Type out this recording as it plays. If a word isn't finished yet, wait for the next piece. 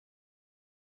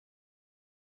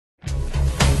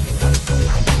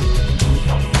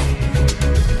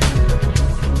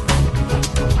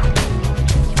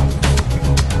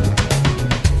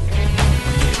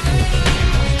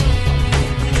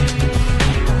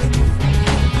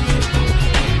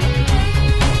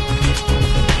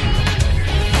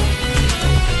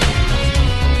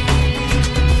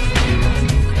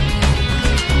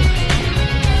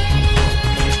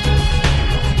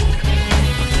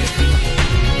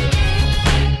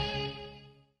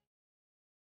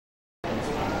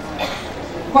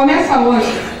Começa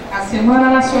hoje a Semana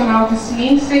Nacional de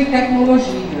Ciência e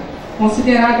Tecnologia,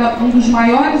 considerada um dos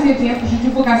maiores eventos de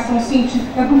divulgação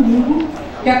científica do mundo,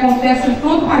 que acontece em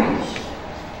todo o país.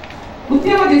 O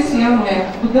tema desse ano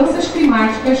é Mudanças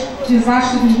Climáticas,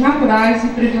 Desastres Naturais e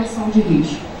Prevenção de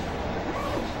Risco.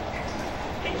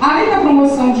 Além da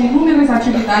promoção de inúmeras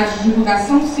atividades de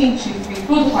divulgação científica em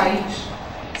todo o país,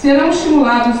 serão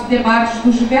estimulados debates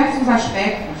dos diversos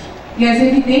aspectos e as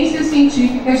evidências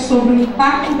científicas sobre o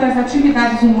impacto das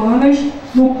atividades humanas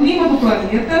no clima do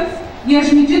planeta e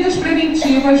as medidas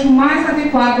preventivas mais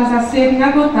adequadas a serem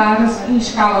adotadas em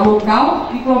escala local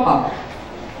e global.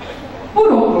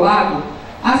 Por outro lado,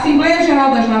 a Assembleia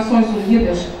Geral das Nações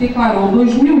Unidas declarou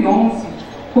 2011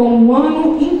 como o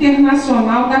Ano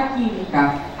Internacional da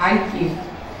Química, AIQ,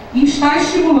 e está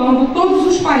estimulando todos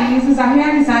os países a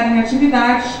realizarem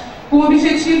atividades com o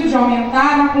objetivo de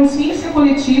aumentar a consciência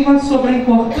coletiva sobre a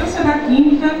importância da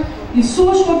química e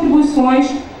suas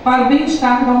contribuições para o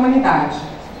bem-estar da humanidade.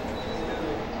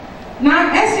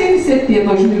 Na SNCT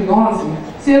 2011,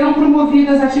 serão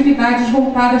promovidas atividades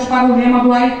voltadas para o lema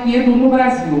do AIQ no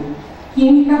Brasil,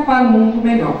 Química para um Mundo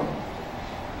Melhor.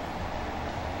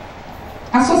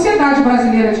 A Sociedade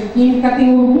Brasileira de Química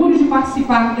tem o orgulho de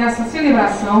participar dessa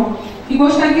celebração e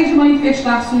gostaria de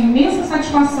manifestar sua imensa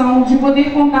satisfação de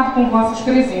poder contar com vossas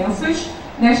presenças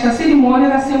nesta cerimônia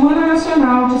da Semana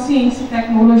Nacional de Ciência e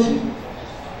Tecnologia.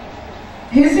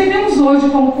 Recebemos hoje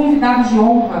como convidado de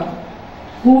honra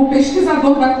o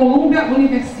pesquisador da Columbia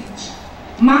University,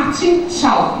 Martin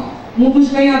Chalfie, um dos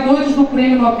ganhadores do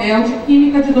Prêmio Nobel de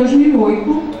Química de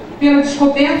 2008, pela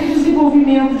descoberta e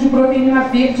desenvolvimento de proteína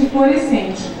verde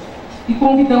fluorescente, e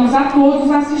convidamos a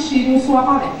todos a assistirem sua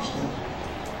palestra.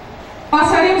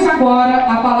 Passaremos agora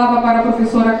a palavra para a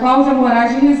professora Cláudia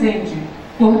Moraes de Rezende,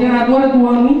 coordenadora do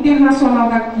Ano Internacional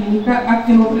da Química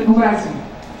aqui no Brasil.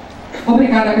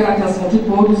 Obrigada pela atenção de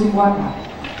todos e boa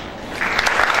tarde.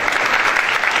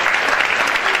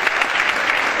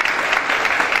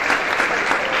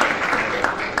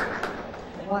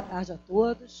 Boa tarde a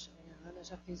todos. A Ana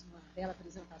já fez uma bela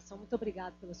apresentação. Muito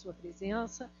obrigada pela sua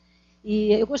presença.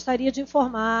 E eu gostaria de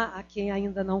informar a quem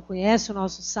ainda não conhece o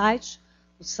nosso site,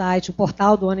 o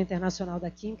portal do Ano Internacional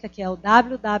da Química, que é o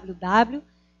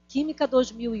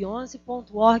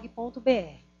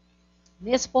www.quimica2011.org.br.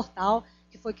 Nesse portal,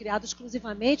 que foi criado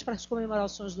exclusivamente para as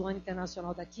comemorações do Ano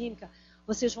Internacional da Química,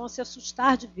 vocês vão se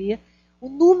assustar de ver o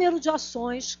número de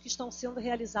ações que estão sendo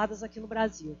realizadas aqui no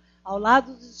Brasil. Ao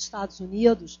lado dos Estados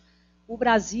Unidos, o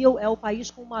Brasil é o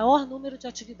país com o maior número de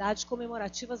atividades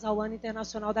comemorativas ao Ano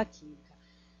Internacional da Química.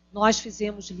 Nós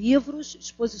fizemos livros,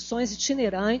 exposições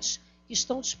itinerantes, que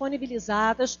estão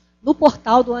disponibilizadas no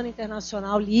portal do Ano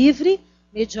Internacional livre,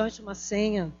 mediante uma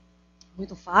senha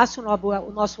muito fácil.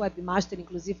 O nosso webmaster,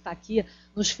 inclusive, está aqui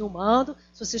nos filmando.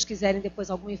 Se vocês quiserem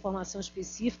depois alguma informação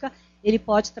específica, ele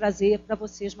pode trazer para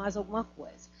vocês mais alguma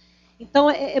coisa. Então,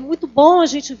 é muito bom a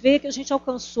gente ver que a gente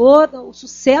alcançou, o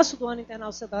sucesso do Ano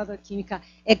Internacional da Química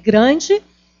é grande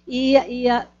e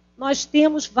nós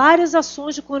temos várias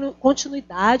ações de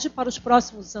continuidade para os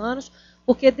próximos anos,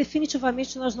 porque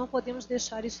definitivamente nós não podemos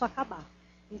deixar isso acabar.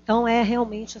 Então, é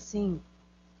realmente assim,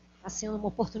 está sendo uma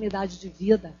oportunidade de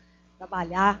vida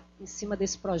trabalhar em cima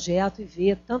desse projeto e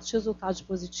ver tantos resultados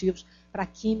positivos para a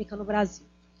química no Brasil.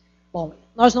 Bom,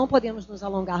 nós não podemos nos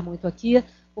alongar muito aqui,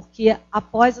 porque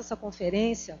após essa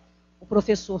conferência, o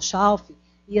professor Chalfie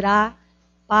irá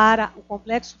para o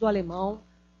Complexo do Alemão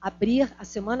abrir a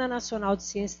Semana Nacional de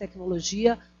Ciência e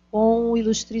Tecnologia com o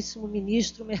ilustríssimo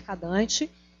ministro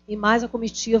Mercadante e mais a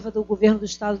comitiva do governo do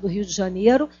estado do Rio de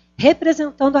Janeiro,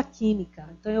 representando a química.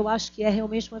 Então, eu acho que é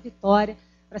realmente uma vitória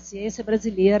para a ciência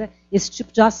brasileira esse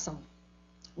tipo de ação.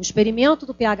 O experimento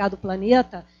do pH do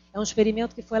planeta é um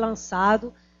experimento que foi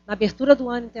lançado na abertura do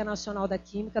Ano Internacional da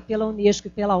Química pela Unesco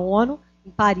e pela ONU, em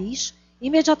Paris.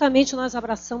 Imediatamente nós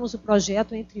abraçamos o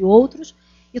projeto, entre outros,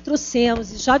 e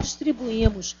trouxemos e já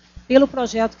distribuímos, pelo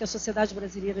projeto que a Sociedade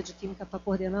Brasileira de Química está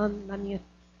coordenando, na minha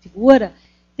figura,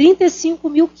 35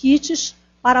 mil kits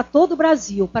para todo o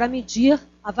Brasil, para medir,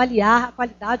 avaliar a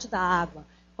qualidade da água.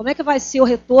 Como é que vai ser o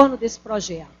retorno desse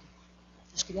projeto?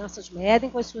 As crianças medem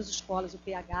com as suas escolas o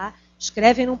pH,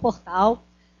 escrevem num portal.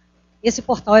 Esse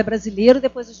portal é brasileiro,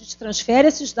 depois a gente transfere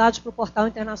esses dados para o portal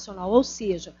internacional. Ou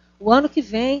seja, o ano que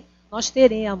vem nós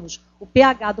teremos o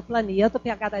pH do planeta, o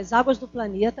pH das águas do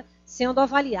planeta, sendo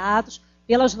avaliados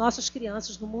pelas nossas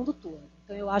crianças no mundo todo.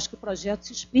 Então, eu acho que o projeto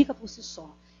se explica por si só.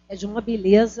 É de uma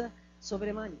beleza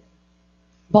sobremaneira.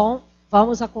 Bom,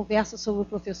 vamos à conversa sobre o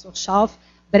professor Chalfie,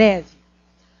 breve.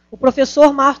 O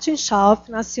professor Martin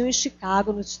Chalfie nasceu em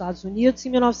Chicago, nos Estados Unidos, em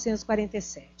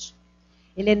 1947.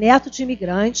 Ele é neto de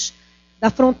imigrantes da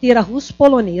fronteira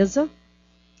russo-polonesa.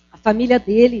 A família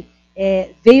dele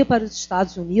veio para os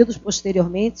Estados Unidos,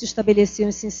 posteriormente se estabeleceu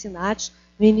em Cincinnati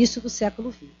no início do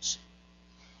século XX.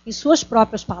 Em suas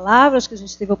próprias palavras, que a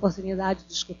gente teve a oportunidade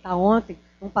de escutar ontem,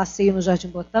 num passeio no Jardim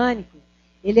Botânico,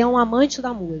 ele é um amante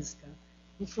da música,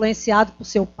 influenciado por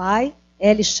seu pai,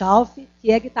 Martin Chalfie,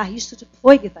 que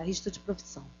foi guitarrista de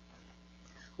profissão.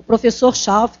 O professor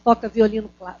Chalfie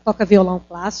toca violão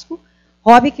clássico,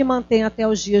 hobby que mantém até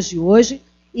os dias de hoje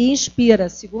e inspira,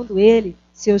 segundo ele,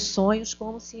 seus sonhos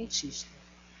como cientista.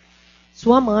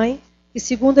 Sua mãe, que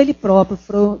segundo ele próprio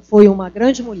foi uma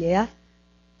grande mulher,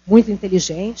 muito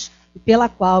inteligente, e pela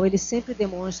qual ele sempre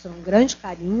demonstra um grande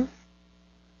carinho,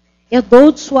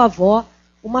 herdou de sua avó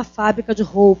uma fábrica de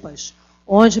roupas,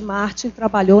 onde Martin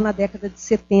trabalhou na década de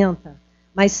 70,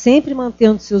 mas sempre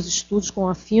mantendo seus estudos com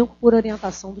afinco por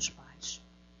orientação dos pais.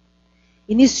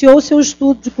 Iniciou seu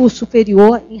estudo de curso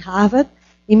superior em Harvard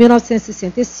em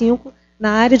 1965,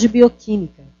 na área de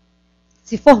bioquímica,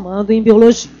 se formando em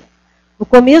biologia. No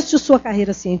começo de sua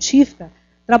carreira científica,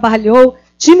 trabalhou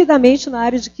timidamente na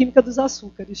área de química dos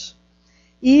açúcares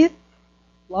e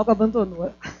logo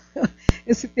abandonou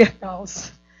esse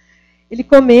percalço. Ele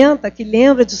comenta que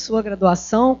lembra de sua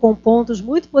graduação com pontos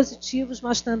muito positivos,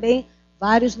 mas também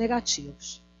vários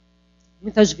negativos.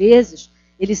 Muitas vezes,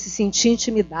 ele se sentia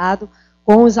intimidado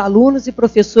com os alunos e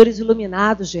professores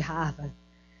iluminados de Harvard,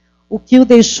 o que o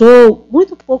deixou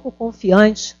muito pouco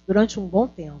confiante durante um bom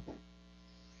tempo.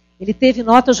 Ele teve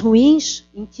notas ruins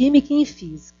em química e em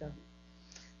física.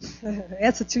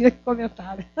 Essa eu tinha que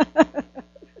comentar.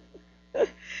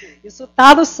 Isso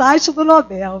está no site do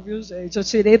Nobel, viu, gente? Eu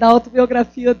tirei da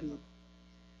autobiografia dele.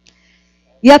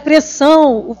 E a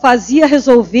pressão o fazia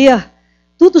resolver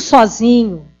tudo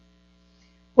sozinho,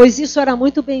 pois isso era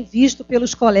muito bem visto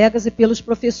pelos colegas e pelos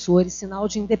professores, sinal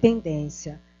de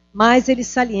independência. Mas ele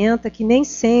salienta que nem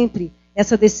sempre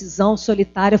essa decisão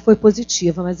solitária foi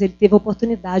positiva, mas ele teve a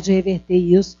oportunidade de reverter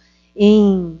isso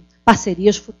em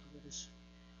parcerias futuras,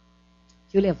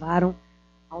 que o levaram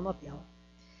ao Nobel.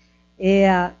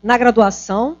 Na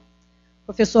graduação, o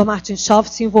professor Martin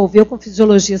Chalfie se envolveu com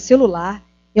fisiologia celular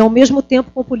e, ao mesmo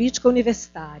tempo, com política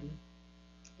universitária.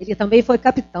 Ele também foi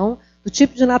capitão do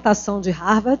tipo de natação de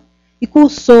Harvard e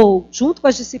cursou, junto com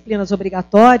as disciplinas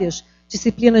obrigatórias,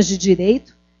 disciplinas de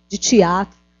direito, de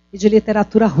teatro e de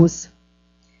literatura russa.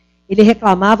 Ele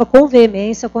reclamava com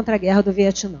veemência contra a guerra do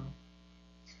Vietnã.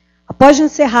 Após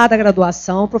encerrada a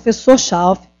graduação, o professor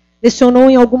Chalfie lecionou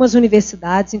em algumas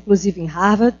universidades, inclusive em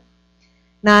Harvard,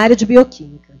 na área de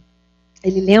bioquímica.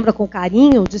 Ele lembra com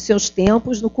carinho de seus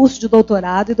tempos no curso de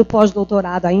doutorado e do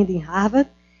pós-doutorado ainda em Harvard,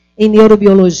 em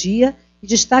neurobiologia, e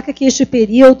destaca que este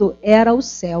período era o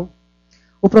céu.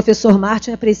 O professor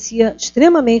Martin aprecia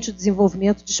extremamente o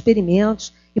desenvolvimento de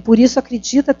experimentos e, por isso,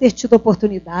 acredita ter tido a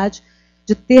oportunidade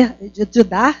de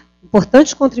dar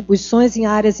importantes contribuições em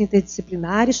áreas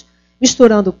interdisciplinares,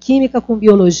 misturando química com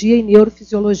biologia e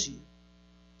neurofisiologia.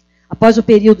 Após o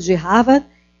período de Harvard,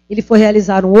 ele foi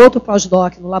realizar um outro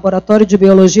pós-doc no Laboratório de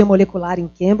Biologia Molecular em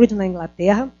Cambridge, na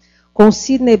Inglaterra, com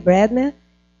Sidney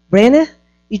Brenner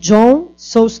e John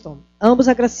Soulstone, ambos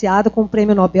agraciados com o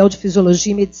Prêmio Nobel de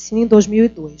Fisiologia e Medicina em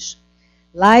 2002.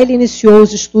 Lá ele iniciou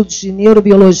os estudos de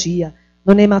neurobiologia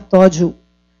no nematóide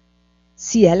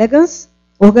C. elegans,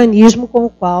 organismo com o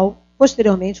qual,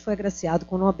 posteriormente, foi agraciado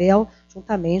com o Nobel,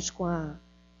 juntamente com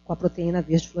a proteína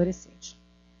verde fluorescente.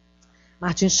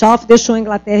 Martin Chalfie deixou a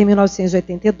Inglaterra em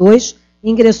 1982 e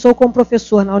ingressou como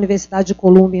professor na Universidade de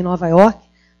Columbia, em Nova York,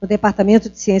 no Departamento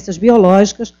de Ciências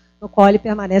Biológicas, no qual ele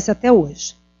permanece até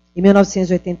hoje. Em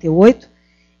 1988,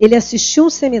 ele assistiu um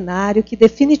seminário que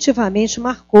definitivamente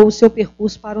marcou o seu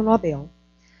percurso para o Nobel.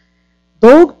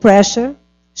 Doug Prescher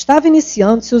estava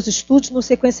iniciando seus estudos no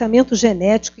sequenciamento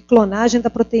genético e clonagem da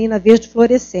proteína verde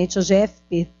fluorescente, a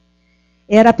GFP.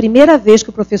 Era a primeira vez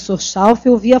que o professor Chalfie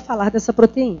ouvia falar dessa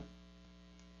proteína.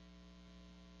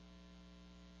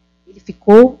 Ele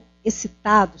ficou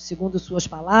excitado, segundo suas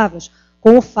palavras,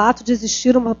 com o fato de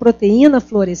existir uma proteína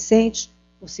fluorescente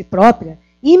por si própria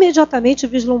e imediatamente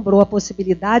vislumbrou a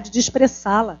possibilidade de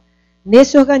expressá-la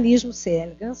nesse organismo C.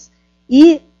 elegans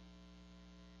e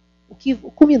o que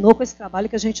culminou com esse trabalho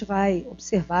que a gente vai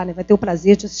observar, né, vai ter o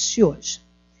prazer de assistir hoje.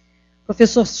 O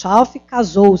professor Chalfie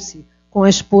casou-se com a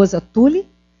esposa Tully,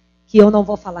 que eu não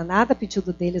vou falar nada a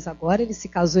pedido deles agora, ele se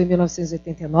casou em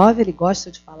 1989, ele gosta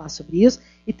de falar sobre isso,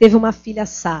 e teve uma filha,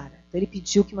 Sarah. Então ele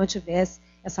pediu que mantivesse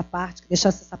essa parte, que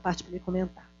deixasse essa parte para ele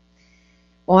comentar.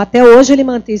 Bom, até hoje ele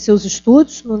mantém seus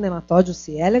estudos no nematóide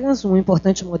C. elegans, um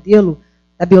importante modelo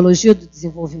da biologia do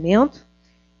desenvolvimento.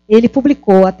 Ele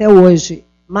publicou até hoje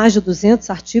mais de 200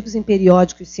 artigos em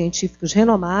periódicos científicos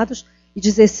renomados e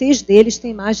 16 deles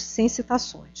têm mais de 100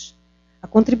 citações. A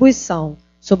contribuição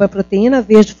sobre a proteína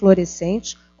verde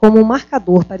fluorescente como um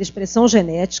marcador para expressão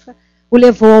genética o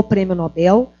levou ao Prêmio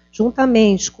Nobel,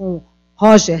 juntamente com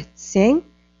Roger Tsien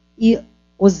e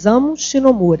Osamu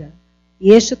Shinomura.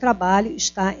 E este trabalho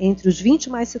está entre os 20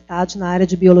 mais citados na área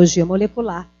de biologia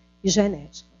molecular e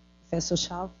genética. Professor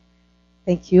Chalfie,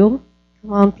 thank you.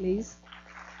 Come on, please.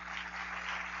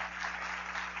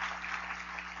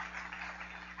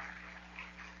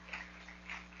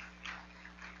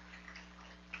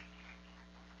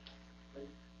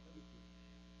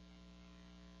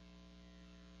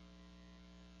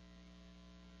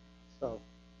 So,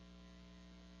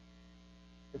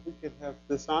 if we could have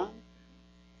this on.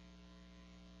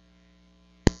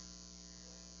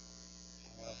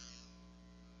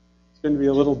 It's going to be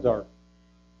a little dark.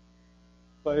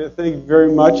 But thank you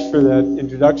very much for that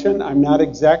introduction. I'm not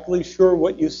exactly sure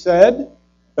what you said,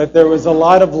 but there was a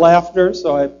lot of laughter,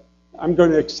 so I'm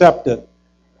going to accept it.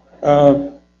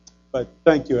 But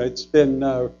thank you. It's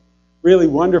been really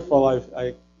wonderful.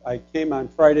 I came on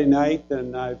Friday night,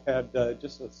 and I've had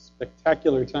just a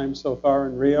spectacular time so far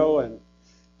in Rio. And,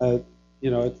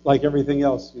 it's like everything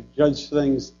else. You judge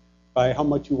things by how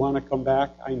much you want to come back.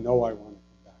 I know I want to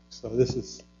come back. So this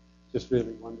is just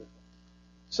really wonderful.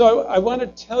 So I want to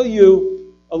tell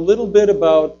you a little bit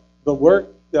about the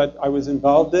work that I was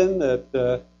involved in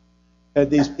that had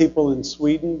these people in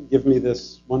Sweden give me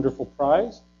this wonderful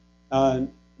prize.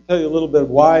 And tell you a little bit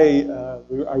why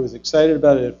I was excited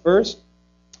about it at first.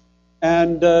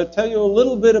 And tell you a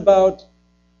little bit about,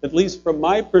 at least from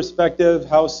my perspective,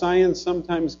 how science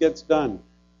sometimes gets done.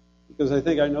 Because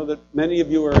I know that many of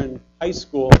you are in high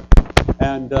school.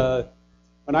 And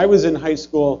when I was in high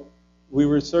school, we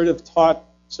were sort of taught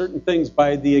certain things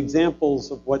by the examples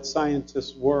of what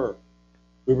scientists were.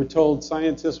 We were told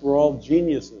scientists were all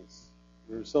geniuses.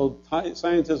 We were told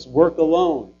scientists work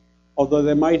alone, although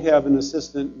they might have an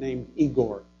assistant named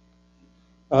Igor.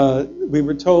 We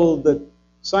were told that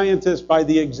scientists, by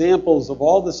the examples of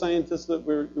all the scientists that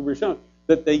we were shown,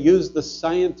 that they used the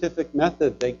scientific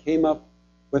method. They came up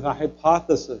with a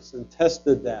hypothesis and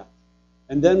tested that.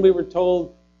 And then we were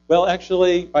told, well,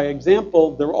 actually, by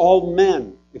example, they're all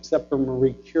men, except for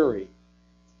Marie Curie.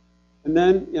 And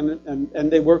then,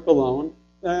 and they work alone.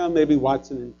 Maybe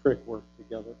Watson and Crick work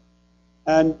together.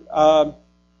 And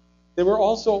they were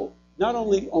also not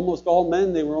only almost all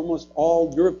men, they were almost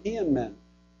all European men,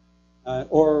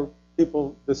 or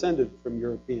people descended from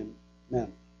European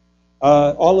men.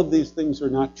 All of these things are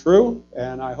not true,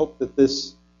 and I hope that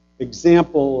this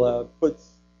example puts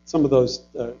some of those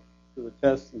to the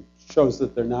test and shows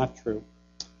that they're not true.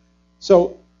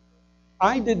 So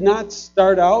I did not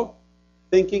start out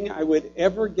thinking I would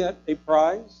ever get a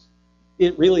prize,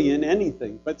 really in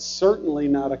anything, but certainly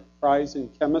not a prize in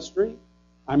chemistry.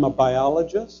 I'm a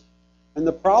biologist, and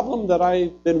the problem that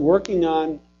I've been working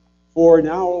on for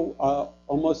now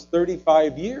almost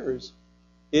 35 years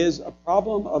is a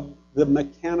problem of the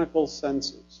mechanical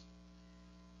senses.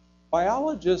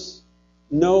 Biologists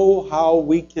know how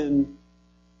we can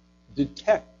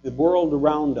detect the world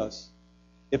around us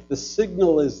if the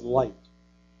signal is light.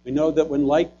 We know that when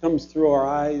light comes through our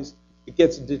eyes, it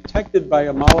gets detected by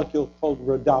a molecule called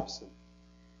rhodopsin.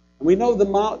 And we know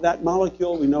that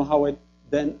molecule, we know how it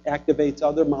then activates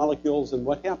other molecules and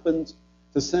what happens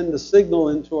to send a signal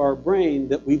into our brain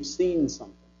that we've seen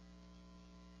something.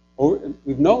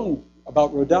 We've known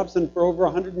about rhodopsin for over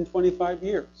 125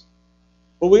 years.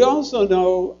 But we also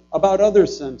know about other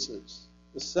senses,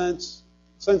 the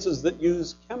senses that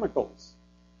use chemicals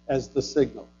as the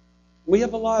signal. We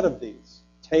have a lot of these.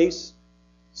 Taste,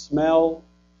 smell.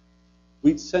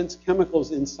 We sense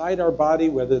chemicals inside our body,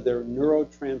 whether they're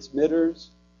neurotransmitters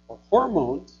or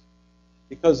hormones,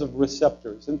 because of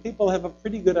receptors. And people have a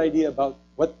pretty good idea about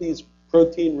what these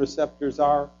protein receptors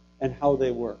are and how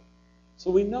they work. So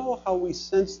we know how we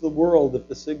sense the world if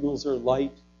the signals are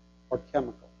light or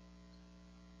chemical.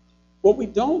 What we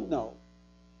don't know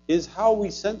is how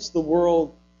we sense the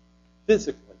world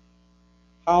physically.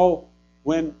 How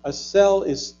when a cell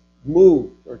is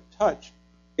moved or touched,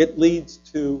 it leads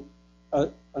to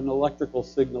an electrical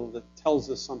signal that tells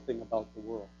us something about the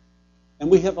world. And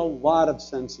we have a lot of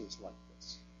senses like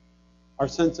this. Our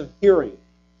sense of hearing,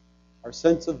 our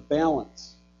sense of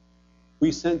balance.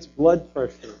 We sense blood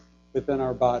pressure within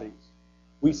our bodies.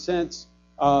 We sense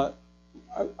our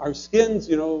skins,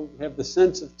 have the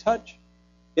sense of touch.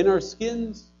 In our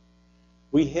skins,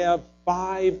 we have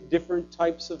 5 different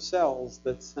types of cells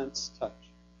that sense touch.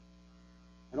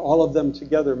 And all of them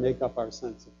together make up our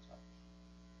sense of touch.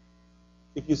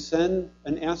 If you send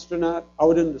an astronaut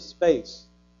out into space,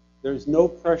 there's no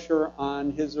pressure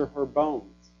on his or her bones.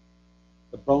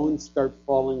 The bones start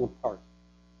falling apart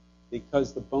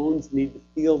because the bones need to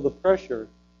feel the pressure.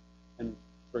 And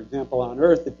for example, on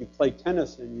Earth, if you play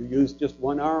tennis and you use just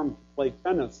one arm to play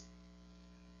tennis,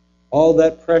 all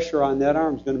that pressure on that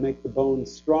arm is going to make the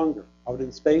bones stronger. Out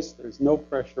in space, there's no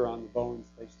pressure on the bones.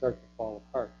 They start to fall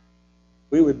apart.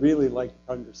 We would really like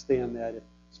to understand that,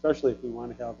 especially if we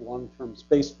want to have long-term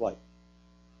space flight.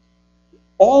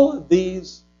 All of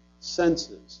these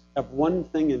senses have one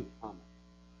thing in common.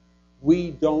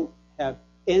 We don't have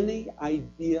any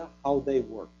idea how they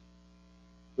work,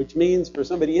 which means for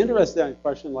somebody interested in a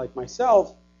question like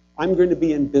myself, I'm going to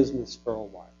be in business for a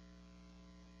while.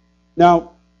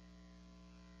 Now,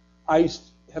 I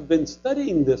have been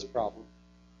studying this problem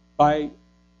by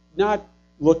not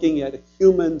looking at a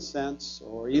human sense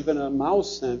or even a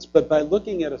mouse sense, but by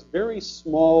looking at a very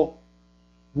small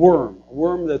worm, a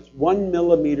worm that's 1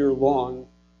 millimeter long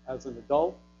as an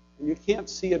adult. And you can't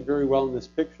see it very well in this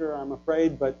picture, I'm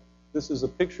afraid, but this is a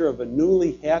picture of a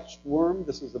newly hatched worm.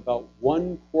 This is about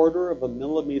 1/4 of a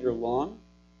millimeter long.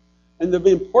 And the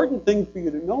important thing for you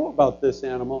to know about this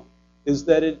animal is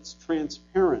that it's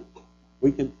transparent.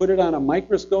 We can put it on a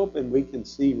microscope and we can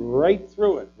see right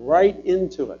through it, right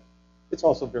into it. It's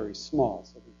also very small,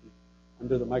 so we can,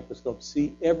 under the microscope,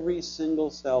 see every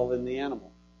single cell in the animal.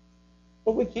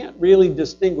 But we can't really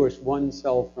distinguish one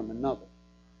cell from another.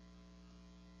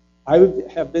 I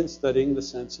have been studying the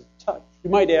sense of touch. You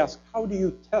might ask, how do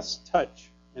you test touch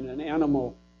in an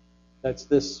animal that's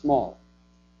this small?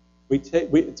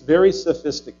 It's very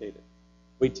sophisticated.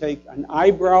 We take an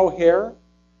eyebrow hair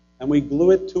and we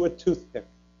glue it to a toothpick.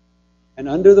 And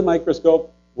under the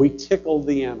microscope, we tickle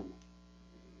the animal.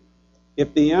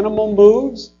 If the animal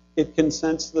moves, it can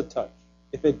sense the touch.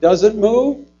 If it doesn't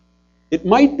move, it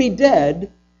might be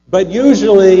dead, but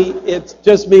usually it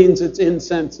just means it's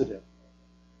insensitive.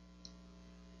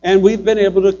 And we've been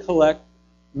able to collect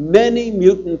many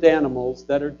mutant animals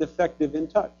that are defective in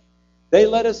touch. They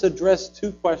let us address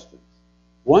 2 questions.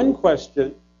 One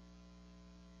question,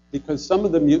 because some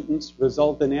of the mutants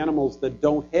result in animals that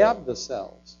don't have the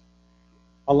cells,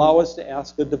 allow us to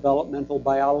ask a developmental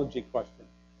biology question.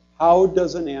 How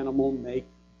does an animal make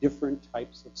different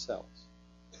types of cells?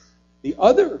 The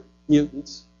other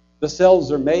mutants, the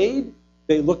cells are made,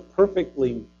 they look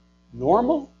perfectly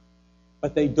normal,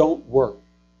 but they don't work.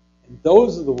 And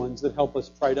those are the ones that help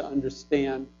us try to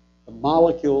understand the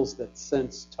molecules that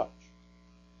sense touch.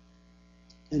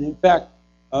 And in fact,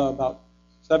 about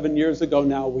 7 years ago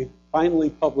now, we finally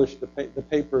published the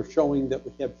paper showing that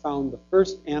we had found the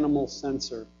first animal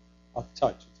sensor of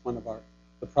touch. It's one of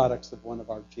the products of one of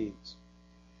our genes.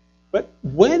 But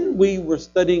when we were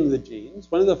studying the genes,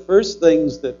 one of the first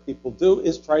things that people do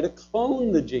is try to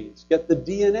clone the genes, get the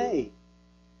DNA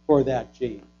for that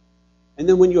gene. And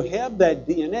then when you have that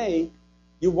DNA,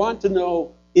 you want to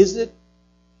know, is it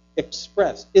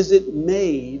expressed? Is it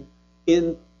made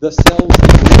in the cells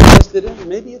that you're interested in?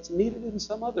 Maybe it's needed in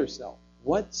some other cell.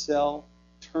 What cell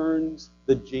turns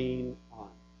the gene on?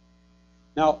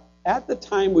 Now, at the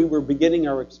time we were beginning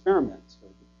our experiments, or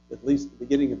at least the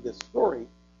beginning of this story,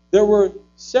 there were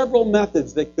several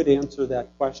methods that could answer that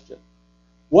question.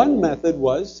 One method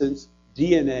was, since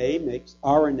DNA makes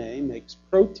RNA, makes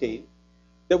protein,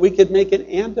 that we could make an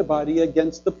antibody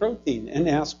against the protein and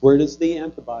ask, where does the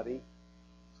antibody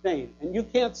stain? And you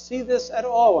can't see this at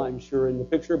all, I'm sure, in the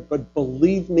picture, but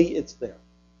believe me, it's there.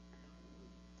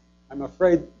 I'm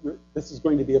afraid this is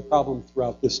going to be a problem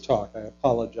throughout this talk. I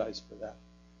apologize for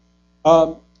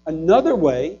that. Another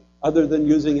way, other than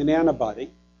using an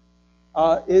antibody,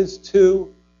 is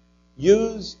to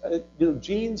use,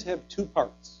 genes have 2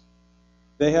 parts.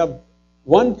 They have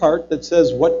one part that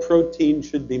says what protein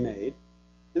should be made,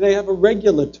 and they have a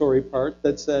regulatory part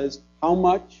that says how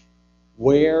much,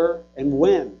 where, and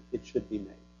when it should be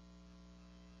made.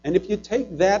 And if you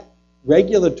take that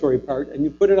regulatory part and you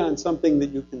put it on something that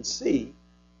you can see,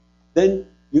 then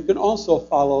you can also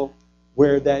follow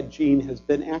where that gene has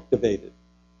been activated.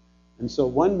 And so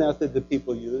one method that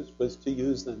people used was to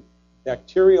use the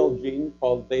bacterial gene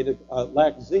called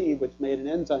LAC-Z, which made an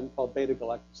enzyme called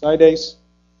beta-galactosidase.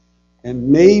 And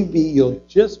maybe you'll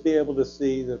just be able to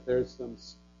see that there's some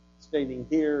staining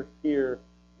here, here,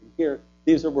 and here.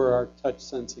 These are where our touch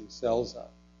sensing cells are.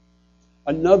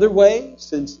 Another way,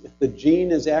 since if the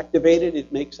gene is activated,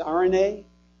 it makes RNA,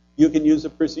 you can use a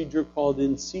procedure called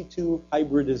in situ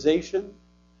hybridization,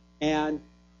 and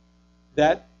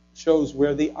that shows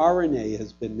where the RNA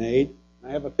has been made. I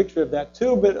have a picture of that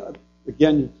too, but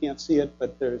again, you can't see it,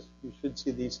 but you should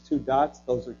see these 2 dots.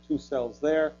 Those are 2 cells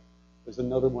there. There's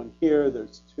another one here,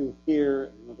 there's 2 here,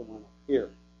 and another one up here.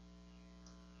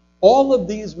 All of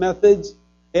these methods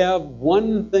have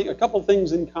one thing, a couple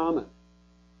things in common.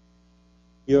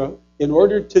 In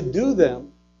order to do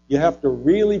them, you have to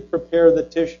really prepare the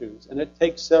tissues, and it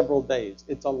takes several days.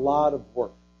 It's a lot of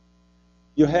work.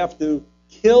 You have to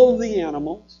kill the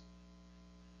animals,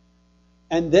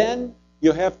 and then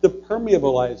you have to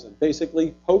permeabilize them,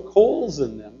 basically poke holes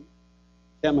in them,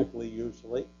 chemically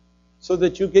usually, so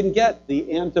that you can get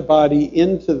the antibody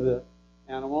into the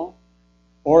animal,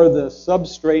 or the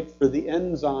substrate for the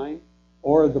enzyme,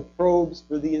 or the probes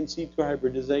for the in situ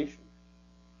hybridization.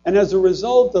 And as a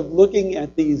result of looking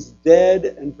at these dead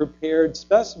and prepared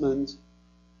specimens,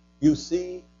 you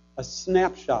see a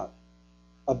snapshot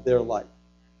of their life.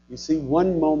 You see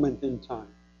one moment in time.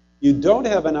 You don't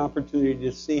have an opportunity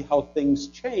to see how things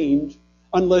change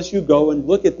unless you go and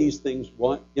look at these things,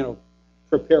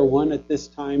 prepare one at this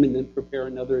time and then prepare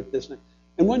another at this time.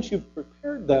 And once you've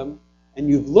prepared them and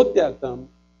you've looked at them,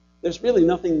 there's really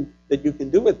nothing that you can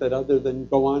do with it other than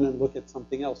go on and look at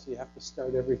something else. You have to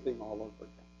start everything all over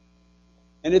again.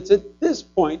 And it's at this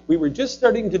point, we were just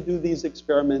starting to do these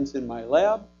experiments in my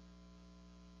lab,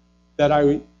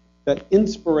 that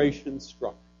inspiration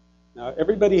struck. Now,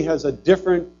 everybody has a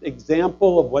different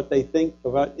example of what they think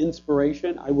about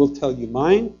inspiration. I will tell you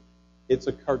mine. It's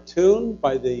a cartoon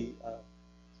by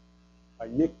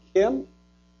Nick Kim.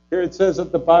 Here it says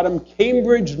at the bottom,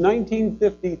 Cambridge,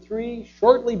 1953,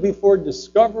 shortly before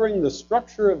discovering the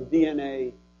structure of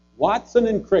DNA, Watson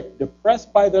and Crick,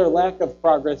 depressed by their lack of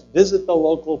progress, visit the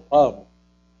local pub,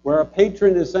 where a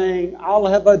patron is saying, "I'll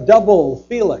have a double,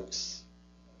 Felix."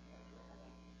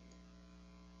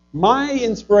 My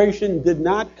inspiration did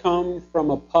not come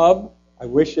from a pub. I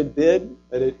wish it did,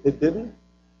 but it didn't.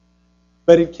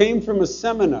 But it came from a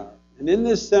seminar. And in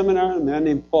this seminar, a man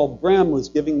named Paul Brehm was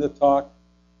giving the talk.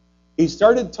 He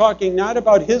started talking not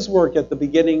about his work at the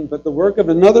beginning, but the work of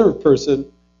another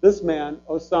person, this man,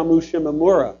 Osamu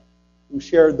Shimomura, who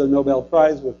shared the Nobel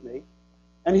Prize with me,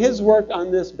 and his work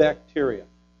on this bacteria.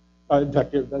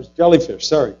 That's jellyfish,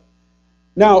 sorry.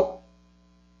 Now,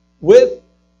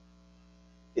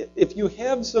 if you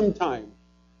have some time,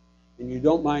 and you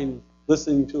don't mind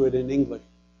listening to it in English,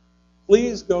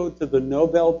 please go to the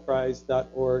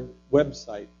nobelprize.org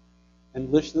website and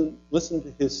listen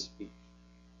to his speech.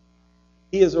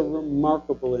 He is a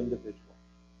remarkable individual.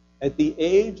 At the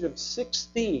age of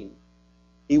 16,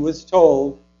 he was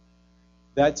told,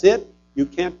 "That's it, you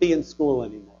can't be in school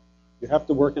anymore. You have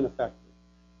to work in a factory."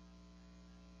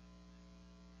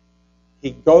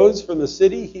 He goes from the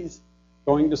city he's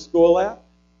going to school at.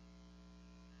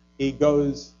 He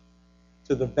goes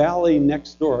to the valley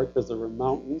next door, because there were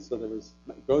mountains, so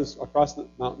goes across the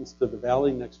mountains to the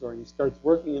valley next door, and he starts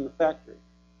working in the factory.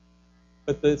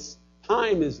 But this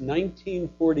time is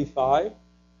 1945,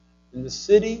 and the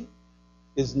city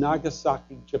is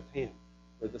Nagasaki, Japan,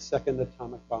 where the second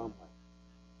atomic bomb went.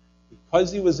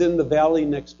 Because he was in the valley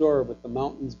next door with the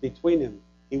mountains between him,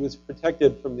 he was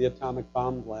protected from the atomic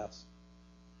bomb blast.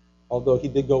 Although he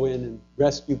did go in and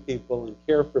rescue people and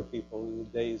care for people in the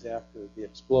days after the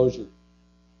explosion.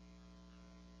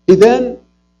 He then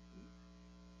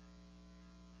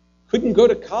couldn't go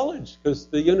to college because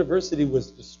the university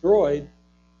was destroyed.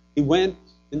 He went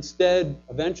instead,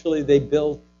 eventually they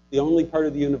built the only part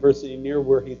of the university near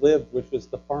where he lived, which was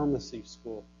the pharmacy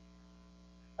school.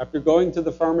 After going to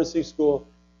the pharmacy school,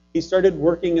 he started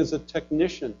working as a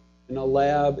technician in a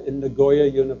lab in Nagoya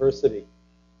University.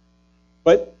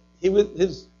 But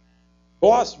his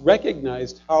boss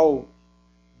recognized how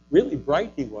really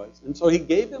bright he was, and so he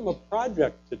gave him a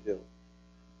project to do.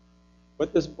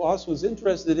 What this boss was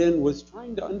interested in was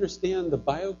trying to understand the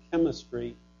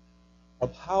biochemistry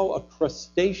of how a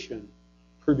crustacean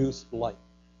produced life.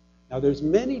 Now, there's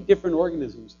many different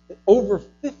organisms, over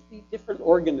 50 different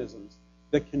organisms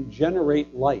that can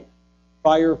generate life.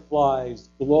 Fireflies,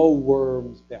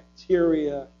 glowworms,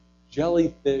 bacteria,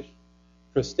 jellyfish,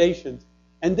 crustaceans.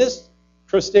 And this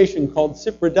crustacean called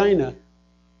Cypridina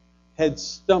had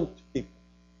stumped people.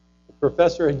 The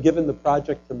professor had given the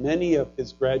project to many of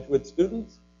his graduate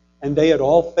students, and they had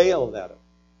all failed at it.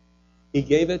 He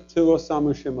gave it to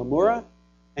Osamu Shimomura,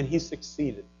 and he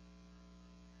succeeded.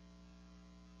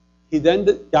 He then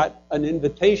got an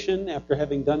invitation, after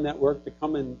having done that work, to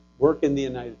come and work in the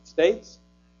United States.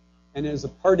 And as a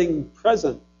parting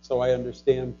present, so I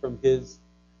understand from his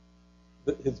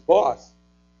boss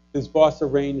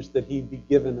arranged that he be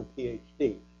given a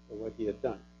PhD for what he had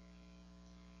done.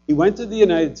 He went to the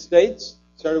United States,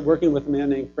 started working with a man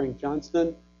named Frank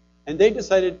Johnston, and they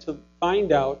decided to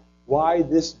find out why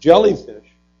this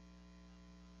jellyfish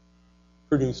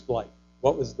produced life.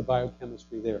 What was the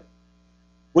biochemistry there?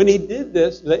 When he did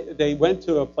this, they went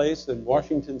to a place in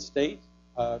Washington State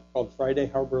called Friday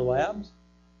Harbor Labs.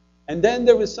 And then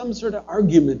there was some sort of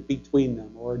argument between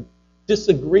them or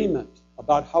disagreement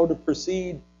about how to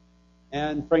proceed.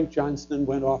 And Frank Johnston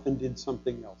went off and did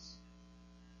something else.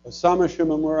 Osamu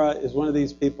Shimomura is one of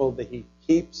these people that he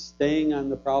keeps staying on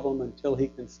the problem until he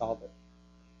can solve it.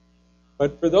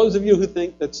 But for those of you who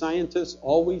think that scientists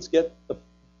always get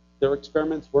their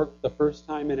experiments work the first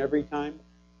time and every time,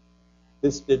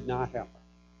 this did not happen.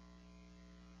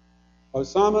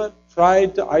 Osamu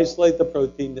tried to isolate the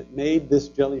protein that made this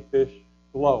jellyfish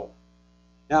glow.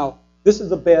 Now, this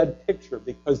is a bad picture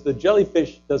because the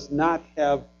jellyfish does not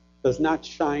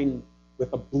shine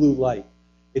with a blue light.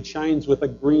 It shines with a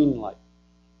green light.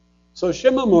 So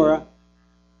Shimomura,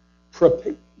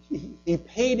 he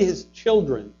paid his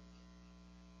children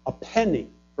a penny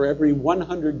for every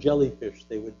 100 jellyfish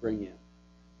they would bring in.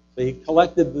 So he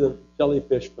collected the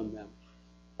jellyfish from them.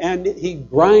 And he'd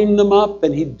grind them up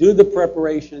and he'd do the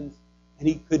preparations, and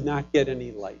he could not get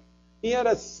any light. He had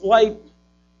a slight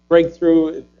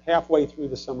breakthrough halfway through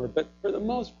the summer, but for the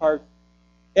most part,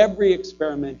 every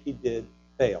experiment he did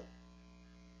failed.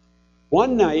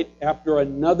 One night, after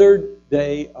another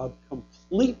day of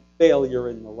complete failure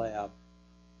in the lab,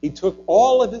 he took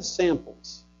all of his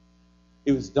samples.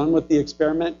 He was done with the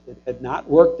experiment. It had not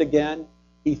worked again.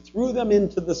 He threw them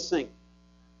into the sink.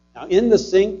 Now, in the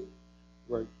sink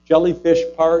were jellyfish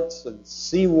parts and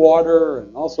seawater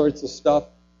and all sorts of stuff.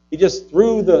 He just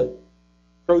threw the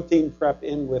protein prep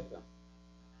in with them.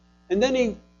 And then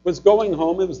he was going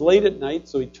home. It was late at night,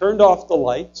 so he turned off the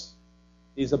lights.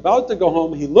 He's about to go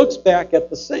home. He looks back at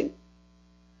the sink.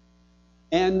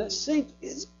 And the sink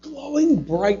is glowing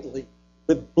brightly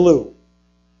with blue.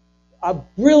 A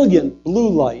brilliant blue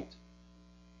light.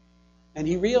 And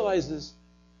he realizes,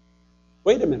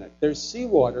 wait a minute, there's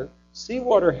seawater.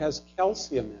 Seawater has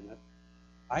calcium in it.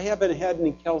 I haven't had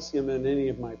any calcium in any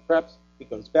of my preps. He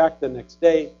goes back the next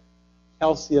day.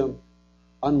 Calcium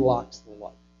unlocks the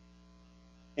light.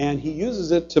 And he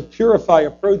uses it to purify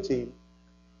a protein,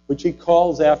 which he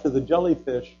calls, after the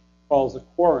jellyfish, calls a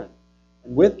quarin.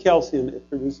 And with calcium, it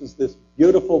produces this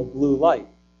beautiful blue light.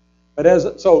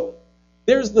 So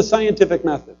there's the scientific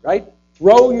method, right?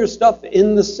 Throw your stuff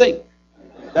in the sink.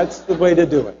 That's the way to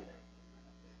do it.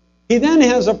 He then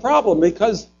has a problem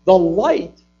because the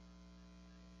light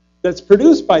that's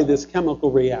produced by this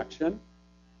chemical reaction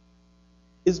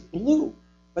is blue.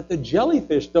 But the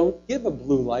jellyfish don't give a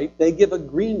blue light, they give a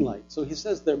green light. So he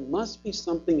says there must be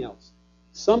something else,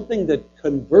 something that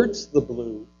converts the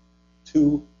blue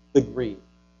to the green.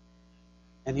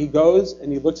 And he goes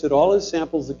and he looks at all his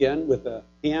samples again with a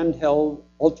handheld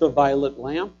ultraviolet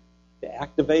lamp to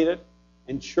activate it,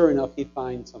 and sure enough, he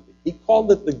finds something. He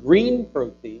called it the green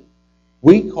protein.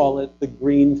 We call it the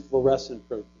green fluorescent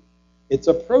protein. It's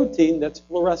a protein that's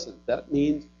fluorescent. That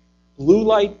means blue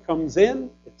light comes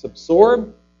in, it's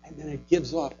absorbed, and then it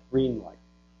gives off green light.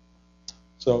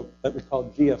 So that we call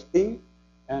GFP,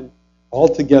 and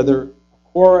altogether,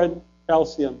 quarin,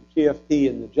 calcium, GFP,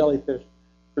 and the jellyfish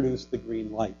produce the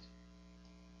green light.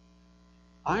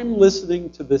 I'm listening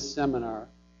to this seminar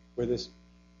where this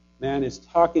man is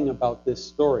talking about this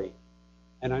story,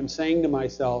 and I'm saying to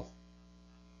myself,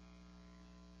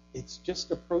 it's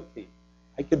just a protein.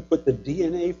 I could put the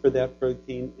DNA for that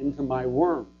protein into my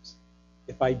worms.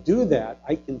 If I do that,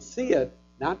 I can see it,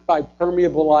 not by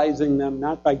permeabilizing them,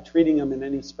 not by treating them in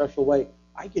any special way.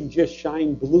 I can just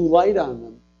shine blue light on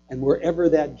them, and wherever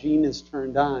that gene is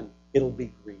turned on, it'll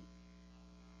be green.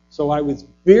 So I was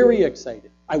very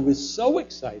excited. I was so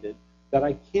excited that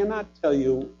I cannot tell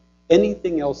you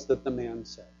anything else that the man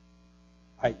said.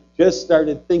 I just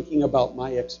started thinking about my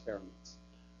experiments.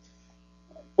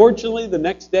 Fortunately, the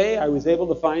next day, I was able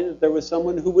to find that there was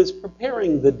someone who was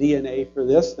preparing the DNA for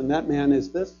this, and that man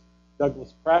is this,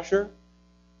 Douglas Prasher.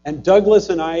 And Douglas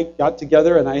and I got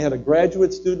together, and I had a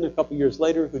graduate student a couple years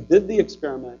later who did the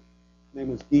experiment. His name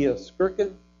was Gia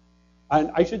Skirkin. And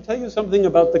I should tell you something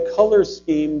about the color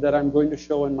scheme that I'm going to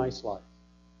show in my slides.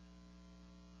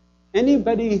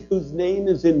 Anybody whose name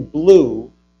is in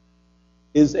blue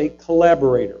is a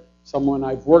collaborator, someone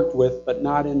I've worked with but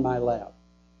not in my lab.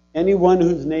 Anyone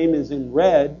whose name is in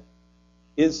red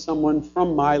is someone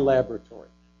from my laboratory.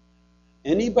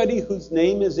 Anybody whose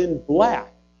name is in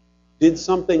black did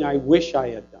something I wish I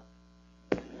had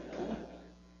done.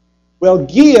 Well,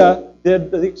 Gia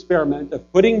did the experiment of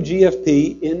putting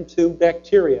GFP into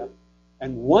bacteria,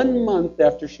 and 1 month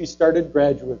after she started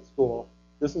graduate school,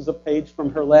 this is a page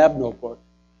from her lab notebook,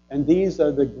 and these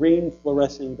are the green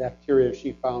fluorescing bacteria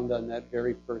she found on that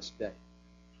very first day.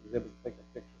 She was able to take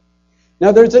a picture.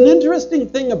 Now, there's an interesting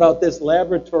thing about this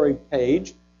laboratory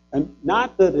page. And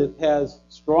not that it has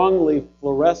strongly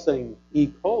fluorescing E.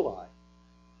 coli,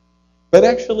 but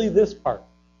actually this part,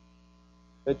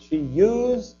 that she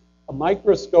used a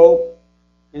microscope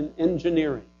in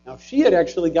engineering. Now, she had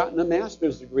actually gotten a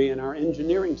master's degree in our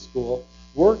engineering school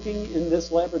working in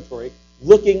this laboratory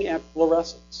looking at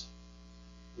fluorescence.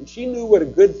 And she knew what a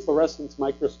good fluorescence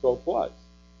microscope was.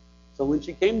 So when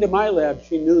she came to my lab,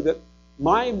 she knew that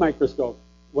my microscope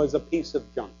was a piece of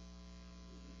junk.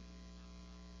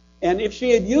 And if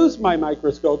she had used my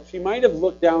microscope, she might have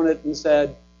looked down at it and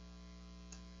said,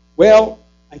 well,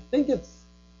 I think it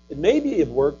maybe it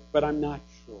worked, but I'm not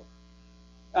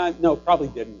sure. No, probably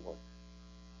didn't work.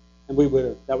 And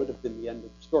that would have been the end of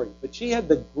the story. But she had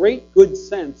the great good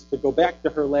sense to go back to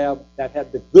her lab that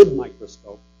had the good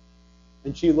microscope,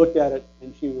 and she looked at it,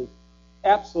 and she was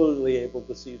absolutely able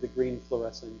to see the green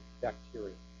fluorescent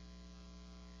bacteria.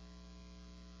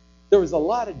 There was a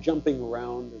lot of jumping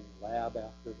around in the lab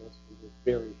after this. We were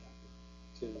very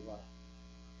happy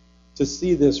to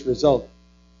see this result.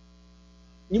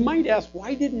 You might ask,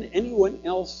 why didn't anyone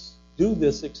else do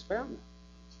this experiment?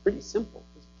 It's pretty simple.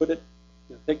 Just put it,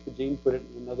 take the gene, put it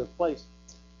in another place.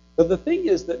 But the thing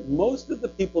is that most of the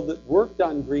people that worked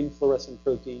on green fluorescent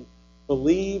protein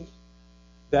believed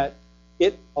that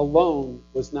it alone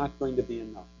was not going to be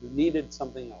enough. You needed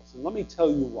something else. And let me tell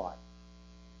you why.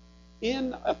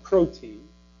 In a protein,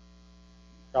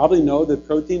 you probably know that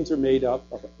proteins are made up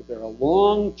of, they're a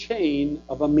long chain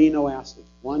of amino acids,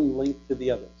 one linked to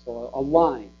the other, so a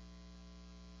line.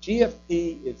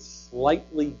 GFP is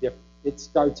slightly different. It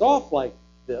starts off like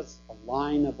this, a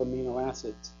line of amino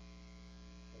acids.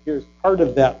 Here's part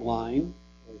of that line.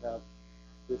 We have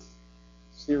this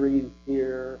serine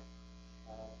here,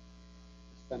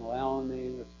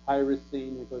 phenylalanine, this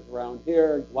tyrosine that goes around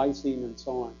here, glycine, and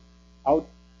so on. Out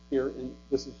here, and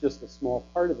this is just a small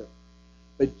part of it.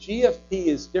 But GFP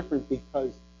is different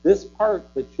because this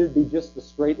part that should be just a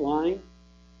straight line,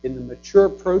 in the mature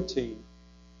protein,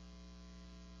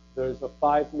 there's a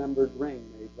 5-membered ring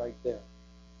made right there.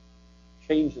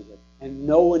 Changes it. And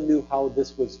no one knew how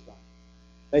this was done.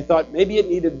 They thought maybe it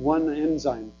needed one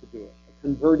enzyme to do it, a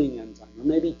converting enzyme, or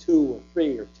maybe 2 or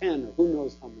 3 or 10 or who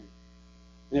knows how many.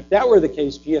 And if that were the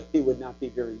case, GFP would not be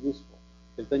very useful,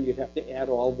 because then you'd have to add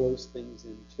all those things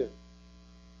in too.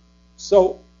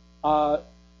 So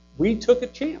we took a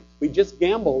chance. We just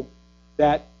gambled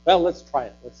that, well, let's try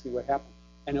it. Let's see what happens.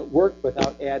 And it worked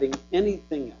without adding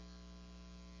anything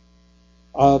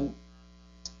else.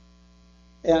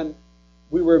 And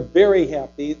we were very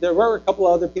happy. There were a couple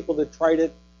of other people that tried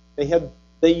it.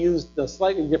 They used a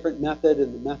slightly different method,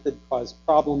 and the method caused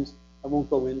problems. I won't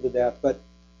go into that, but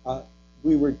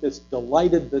we were just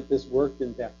delighted that this worked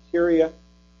in bacteria.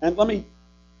 And let me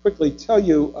quickly tell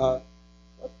you,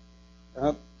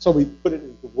 so we put it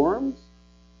into worms,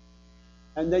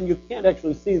 and then you can't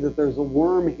actually see that there's a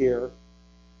worm here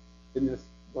in this,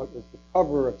 what was the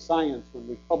cover of Science when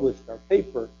we published our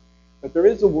paper. But there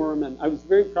is a worm, and I was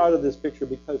very proud of this picture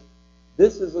because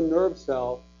this is a nerve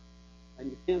cell, and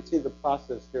you can't see the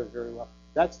process here very well.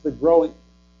 That's the growing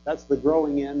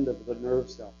end of the nerve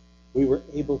cell. We were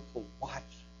able to watch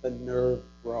the nerve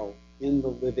grow in the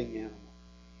living animal.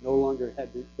 No longer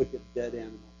had to look at dead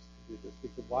animals to do this. We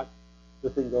could watch the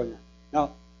thing going on.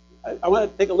 Now, I want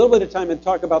to take a little bit of time and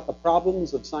talk about the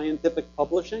problems of scientific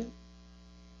publishing.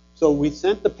 So we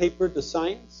sent the paper to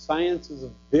Science. Science is a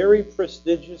very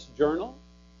prestigious journal.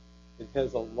 It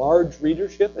has a large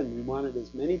readership, and we wanted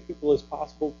as many people as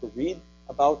possible to read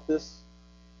about this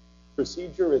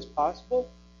procedure as possible.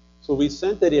 So we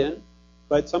sent it in.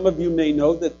 But some of you may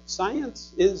know that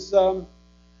Science is a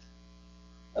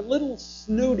little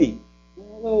snooty, a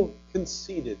little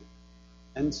conceited.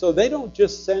 And so they don't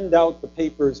just send out the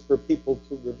papers for people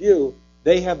to review.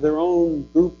 They have their own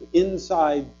group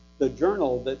inside the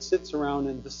journal that sits around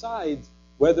and decides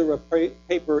whether a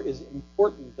paper is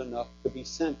important enough to be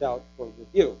sent out for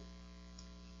review.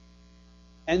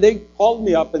 And they called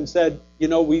me up and said,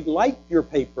 we liked your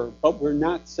paper, but we're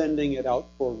not sending it out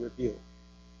for review.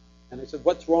 And I said,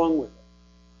 what's wrong with it?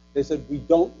 They said, we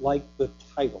don't like the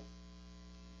title.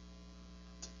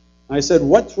 And I said,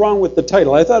 what's wrong with the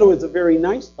title? I thought it was a very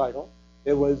nice title.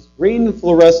 It was Green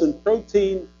Fluorescent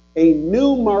Protein, a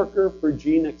new marker for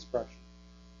gene expression.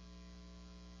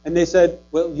 And they said,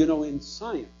 well, in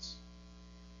science,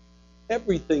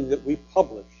 everything that we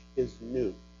publish is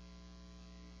new.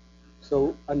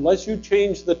 So unless you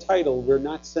change the title, we're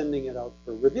not sending it out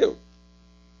for review.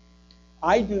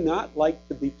 I do not like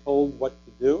to be told what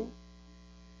to do.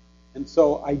 And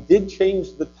so I did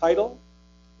change the title,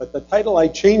 but the title I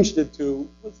changed it to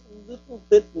was a little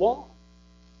bit long.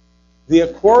 The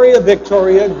Aquaria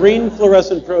Victoria green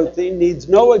fluorescent protein needs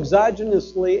no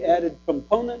exogenously added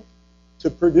component to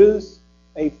produce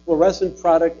a fluorescent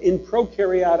product in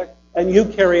prokaryotic and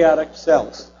eukaryotic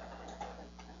cells.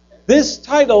 This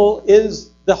title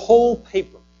is the whole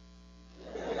paper.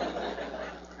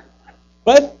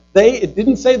 But it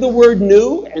didn't say the word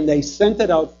new, and they sent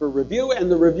it out for review, and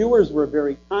the reviewers were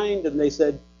very kind, and they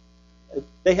said,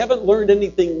 they haven't learned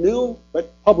anything new,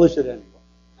 but publish it anyway.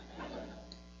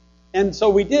 And so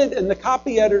we did, and the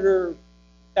copy editor,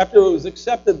 after it was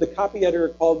accepted, the copy editor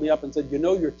called me up and said, you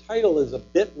know, your title is a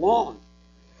bit long.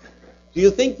 Do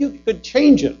you think you could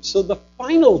change it? So the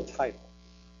final title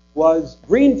was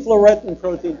green fluorescent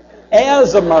protein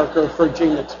as a marker for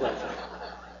gene expression.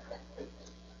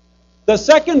 The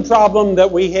second problem that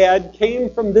we had came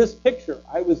from this picture.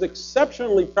 I was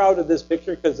exceptionally proud of this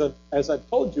picture because, as I've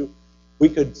told you, we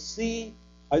could see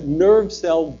a nerve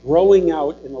cell growing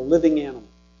out in a living animal.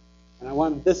 And I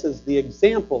wanted this as the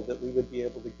example that we would be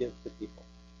able to give to people.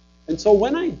 And so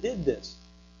when I did this,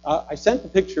 I sent the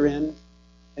picture in,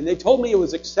 and they told me it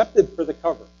was accepted for the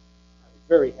cover. I was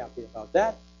very happy about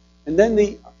that. And then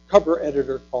the cover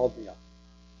editor called me up.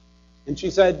 And she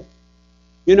said,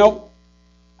 you know,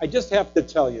 I just have to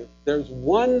tell you, there's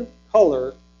one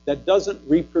color that doesn't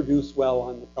reproduce well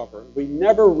on the cover. We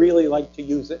never really like to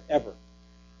use it ever.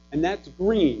 And that's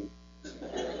green.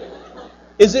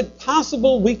 Is it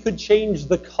possible we could change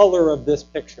the color of this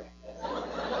picture?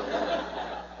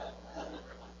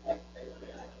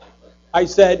 I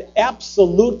said,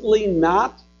 absolutely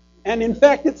not. And in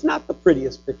fact, it's not the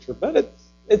prettiest picture, but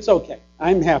it's okay.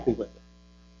 I'm happy with it.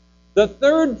 The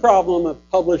third problem of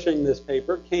publishing this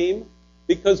paper came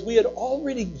because we had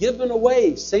already given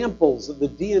away samples of the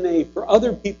DNA for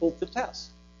other people to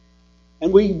test.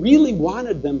 And we really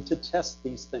wanted them to test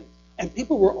these things. And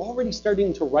people were already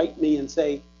starting to write me and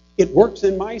say, it works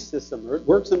in my system, or it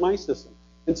works in my system.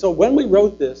 And so when we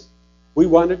wrote this, we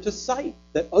wanted to cite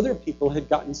that other people had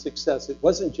gotten success. It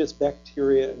wasn't just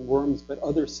bacteria and worms, but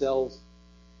other cells.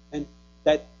 And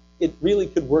that it really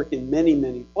could work in many,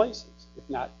 many places, if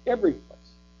not every place.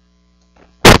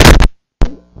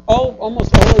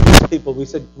 Almost all of these people, we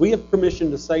said, we have permission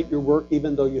to cite your work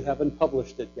even though you haven't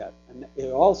published it yet. And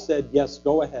they all said, yes,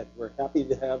 go ahead. We're happy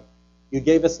to have. You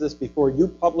gave us this before you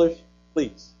publish.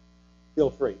 Please, feel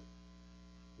free.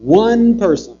 One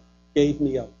person gave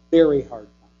me a very hard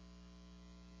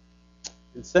time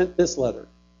and sent this letter.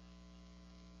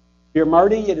 Dear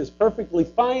Marty, it is perfectly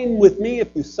fine with me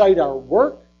if you cite our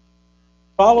work,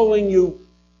 following you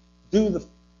do the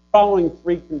following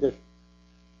three conditions.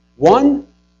 One,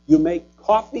 you make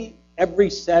coffee every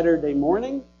Saturday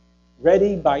morning,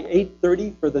 ready by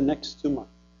 8:30 for the next 2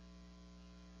 months.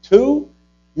 Two,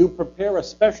 you prepare a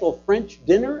special French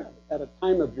dinner at a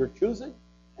time of your choosing.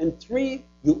 And three,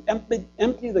 you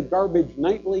empty the garbage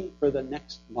nightly for the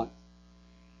next month.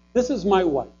 This is my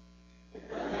wife.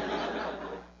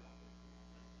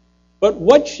 But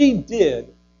what she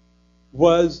did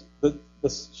was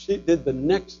she did the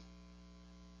next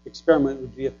experiment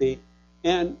with GFP,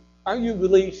 and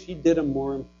arguably she did a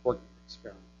more important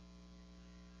experiment.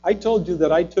 I told you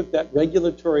that I took that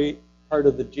regulatory part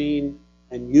of the gene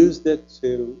and used it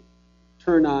to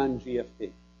turn on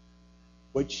GFP.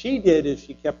 What she did is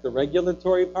she kept the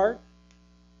regulatory part,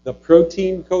 the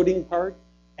protein coding part,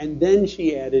 and then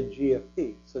she added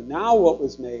GFP. So now what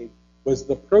was made was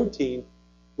the protein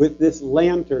with this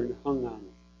lantern hung on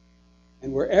it.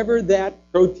 And wherever that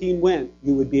protein went,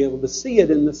 you would be able to see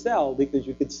it in the cell because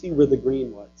you could see where the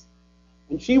green was.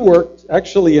 And she worked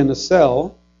actually in a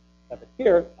cell. I have it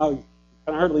here. Oh, you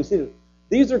can hardly see it.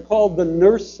 These are called the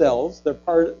nurse cells.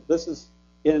 This is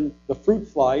in the fruit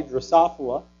fly,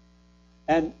 Drosophila.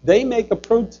 And they make a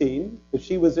protein that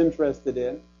she was interested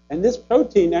in. And this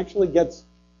protein actually gets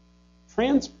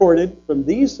transported from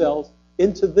these cells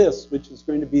into this, which is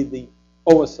going to be the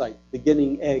oocyte,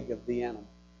 beginning egg of the animal.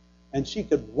 And she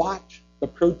could watch the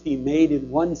protein made in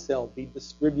one cell be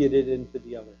distributed into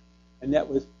the other. And that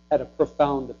had a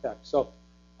profound effect. So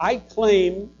I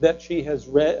claim that she has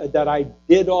that I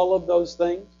did all of those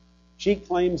things. She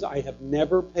claims I have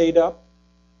never paid up.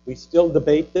 We still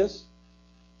debate this.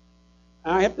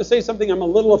 And I have to say something I'm a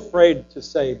little afraid to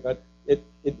say, but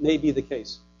it may be the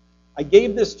case. I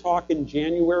gave this talk in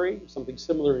January, something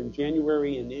similar in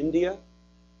January in India,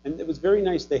 and it was very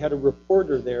nice. They had a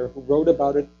reporter there who wrote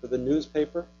about it for the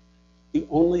newspaper. The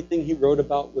only thing he wrote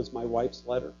about was my wife's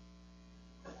letter.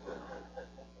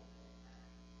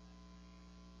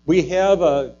 We have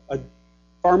a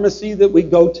pharmacy that we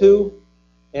go to,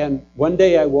 and one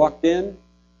day I walked in,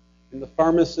 and the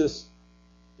pharmacist,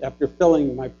 after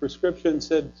filling my prescription,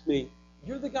 said to me,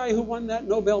 you're the guy who won that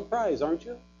Nobel Prize, aren't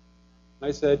you? And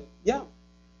I said, yeah.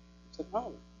 I said,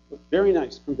 oh, very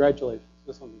nice. Congratulations.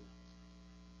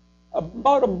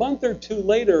 About a month or two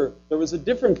later, there was a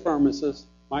different pharmacist.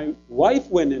 My wife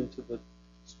went into the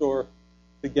store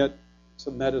to get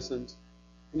some medicines,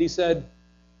 and he said,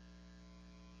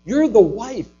 you're the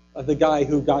wife of the guy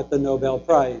who got the Nobel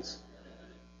Prize.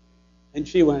 And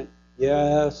she went,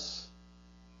 yes.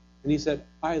 And he said,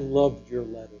 I loved your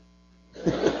letter.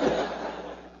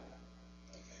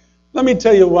 Let me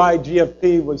tell you why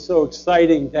GFP was so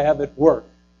exciting to have it work.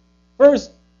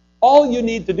 First, all you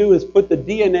need to do is put the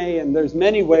DNA, and there's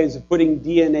many ways of putting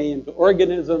DNA into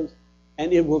organisms,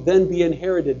 and it will then be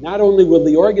inherited. Not only will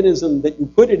the organism that you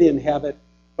put it in have it,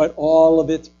 but all of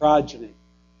its progeny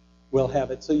will have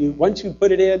it. So once you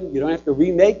put it in, you don't have to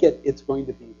remake it, it's going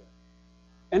to be there.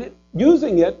 And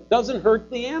using it doesn't hurt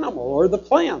the animal or the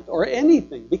plant or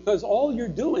anything, because all you're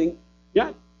doing, you're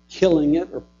not killing it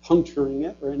or puncturing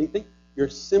it or anything, you're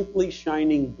simply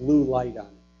shining blue light on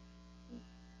it.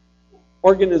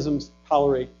 Organisms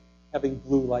tolerate having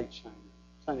blue light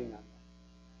shining on them.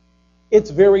 It's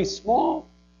very small,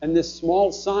 and this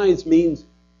small size means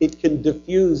it can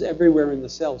diffuse everywhere in the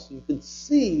cell, so you can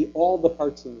see all the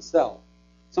parts in the cell.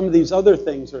 Some of these other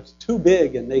things are too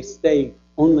big, and they stay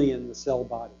only in the cell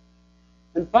body.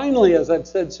 And finally, as I've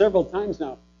said several times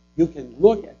now, you can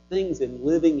look at things in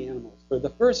living animals. For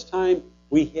the first time,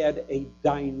 we had a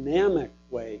dynamic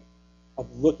way of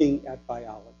looking at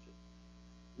biology.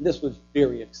 And this was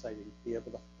very exciting to be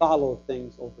able to follow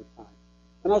things over time.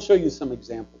 And I'll show you some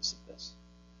examples of this.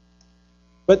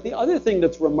 But the other thing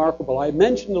that's remarkable, I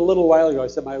mentioned a little while ago, I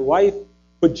said my wife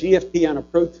put GFP on a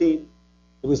protein.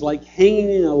 It was like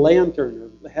hanging a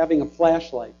lantern or having a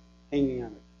flashlight hanging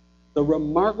on it. The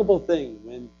remarkable thing,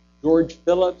 when George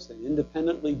Phillips and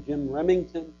independently Jim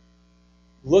Remington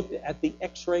looked at the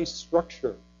X-ray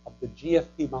structure of the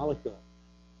GFP molecule,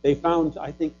 they found,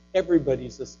 I think,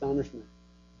 everybody's astonishment,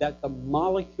 that the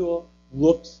molecule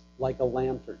looks like a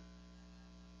lantern.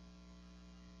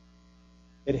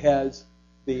 It has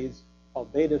these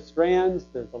called beta strands.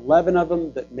 There's 11 of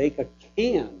them that make a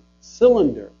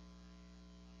cylinder,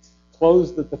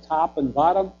 closed at the top and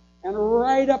bottom, and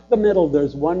right up the middle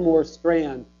there's one more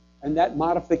strand. And that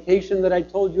modification that I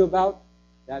told you about,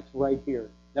 that's right here.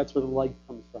 That's where the light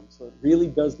comes from. So it really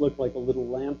does look like a little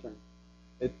lantern.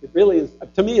 It really is,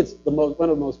 to me, it's one of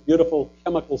the most beautiful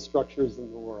chemical structures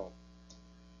in the world.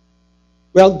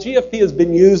 Well, GFP has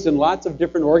been used in lots of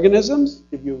different organisms.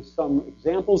 I'll give you some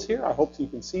examples here. I hope you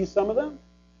can see some of them.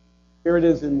 Here it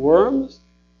is in worms,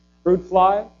 fruit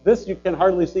fly. This you can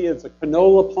hardly see. It's a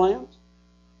canola plant.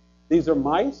 These are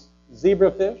mice,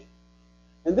 zebrafish.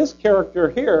 And this character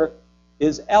here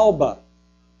is Alba,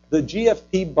 the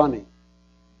GFP bunny.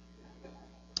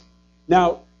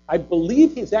 Now, I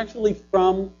believe he's actually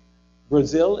from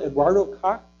Brazil, Eduardo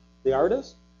Koch, the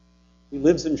artist. He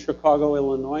lives in Chicago,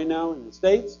 Illinois now in the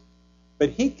States. But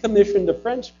he commissioned a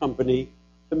French company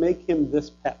to make him this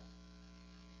pet.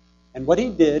 And what he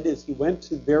did is he went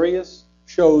to various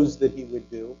shows that he would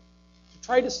do to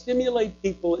try to stimulate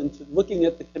people into looking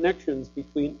at the connections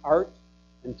between art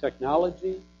and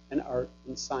technology and art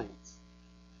and science.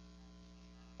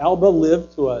 Alba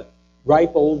lived to a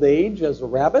ripe old age as a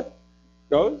rabbit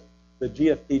goes. The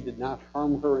GFP did not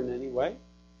harm her in any way.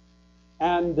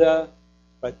 And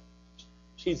but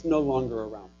she's no longer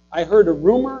around. I heard a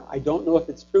rumor, I don't know if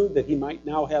it's true, that he might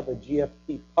now have a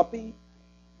GFP puppy.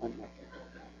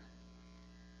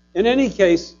 In any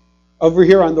case, over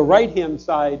here on the right-hand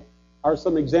side are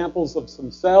some examples of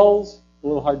some cells. A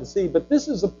little hard to see, but this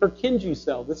is a Purkinje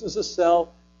cell. This is a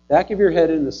cell back of your head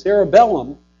in the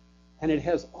cerebellum, and it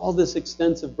has all this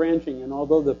extensive branching. And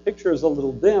although the picture is a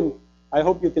little dim, I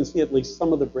hope you can see at least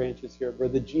some of the branches here where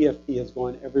the GFP has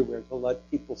gone everywhere to let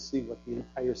people see what the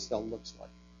entire cell looks like.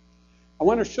 I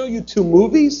want to show you two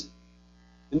movies.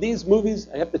 In these movies,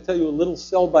 I have to tell you a little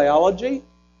cell biology.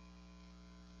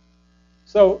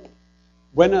 So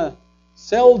when a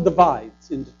cell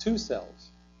divides into two cells,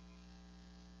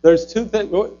 there's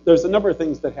a number of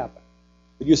things that happen.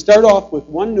 But you start off with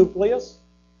one nucleus,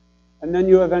 and then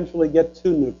you eventually get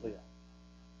two nuclei.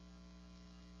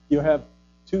 You have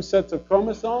two sets of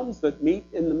chromosomes that meet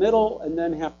in the middle and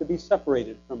then have to be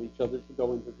separated from each other to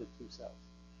go into the two cells.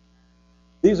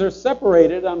 These are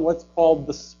separated on what's called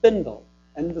the spindle,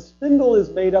 and the spindle is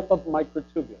made up of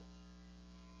microtubules.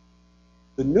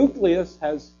 The nucleus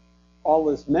has all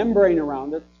this membrane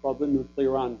around it. It's called the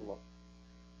nuclear envelope.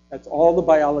 That's all the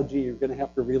biology you're going to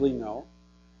have to really know.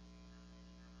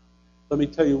 Let me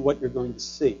tell you what you're going to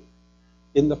see.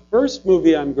 In the first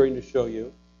movie I'm going to show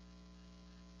you,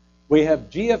 we have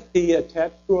GFP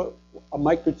attached to a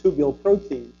microtubule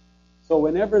protein. So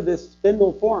whenever this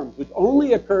spindle forms, which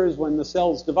only occurs when the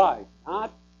cells divide,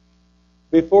 not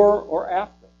before or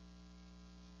after,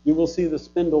 you will see the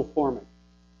spindle forming.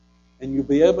 And you'll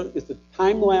be able, it's a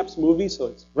time-lapse movie, so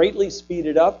it's greatly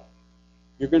speeded up.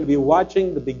 You're going to be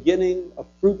watching the beginning of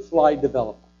fruit fly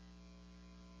development.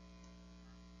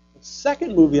 The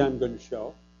second movie I'm going to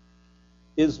show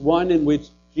is one in which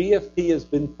GFP has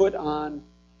been put on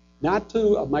not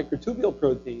to a microtubule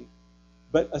protein,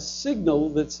 but a signal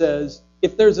that says,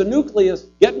 if there's a nucleus,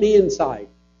 get me inside,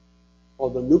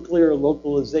 called the nuclear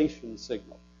localization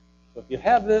signal. So if you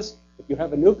have this, if you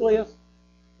have a nucleus,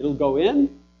 it'll go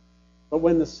in, but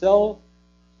when the cell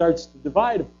starts to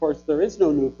divide, of course, there is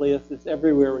no nucleus. It's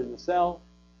everywhere in the cell.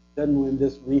 Then when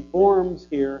this reforms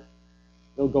here,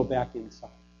 it'll go back inside.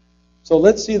 So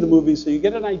let's see the movie so you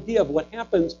get an idea of what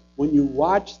happens when you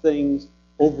watch things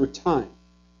over time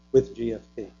with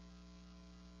GFP.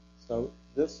 So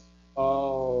this,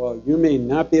 oh, you may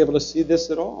not be able to see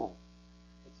this at all.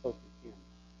 Let's hope you can.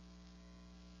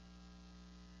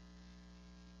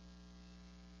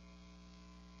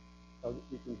 So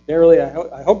you can barely,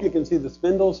 I hope you can see the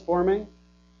spindles forming.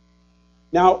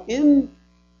 Now in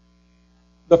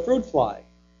the fruit fly,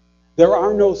 there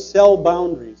are no cell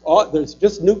boundaries. There's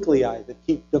just nuclei that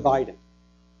keep dividing.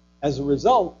 As a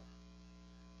result,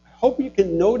 I hope you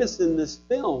can notice in this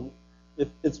film, if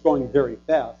it's going very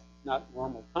fast, not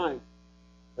normal time,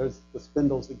 there's the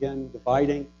spindles again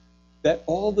dividing, that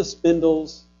all the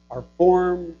spindles are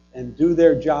formed and do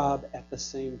their job at the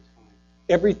same time.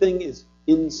 Everything is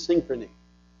in synchrony,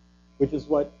 which is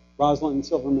what Rosalind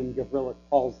Silverman Gavrila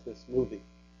calls this movie.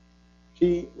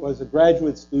 She was a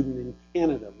graduate student in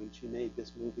Canada when she made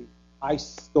this movie. I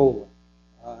stole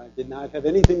it. I did not have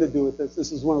anything to do with this.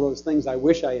 This is one of those things I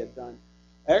wish I had done.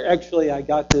 Actually, I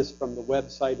got this from the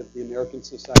website of the American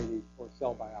Society for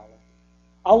Cell Biology.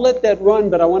 I'll let that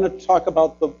run, but I want to talk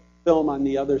about the film on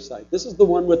the other side. This is the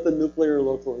one with the nuclear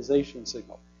localization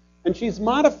signal. And she's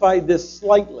modified this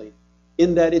slightly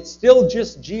in that it's still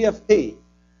just GFP,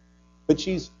 but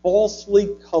she's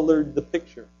falsely colored the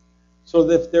picture. So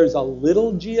that if there's a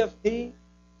little GFP,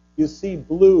 you see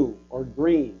blue or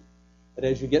green. But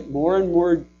as you get more and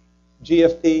more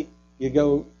GFP, you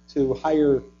go to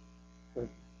higher,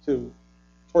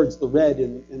 towards the red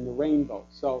in the rainbow.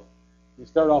 So you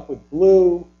start off with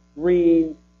blue,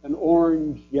 green, and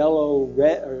orange, yellow,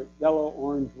 red, or yellow,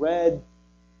 orange, red,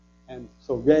 and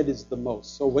so red is the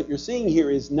most. So what you're seeing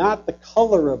here is not the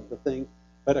color of the thing,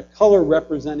 but a color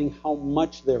representing how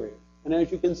much there is. And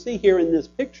as you can see here in this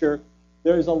picture,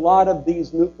 there's a lot of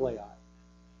these nuclei.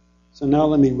 So now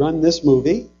let me run this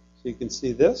movie so you can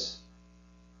see this.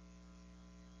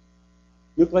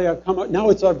 Nuclei come out. Now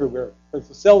it's everywhere because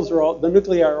the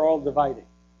nuclei are all dividing.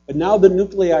 But now the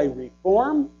nuclei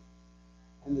reform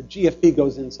and the GFP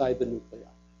goes inside the nuclei.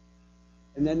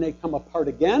 And then they come apart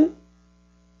again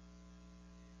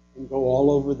and go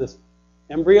all over this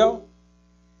embryo.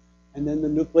 And then the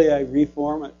nuclei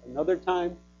reform another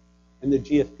time, and the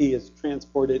GFP is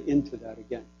transported into that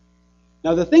again.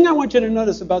 Now, the thing I want you to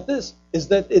notice about this is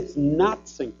that it's not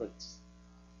synchronous.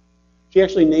 She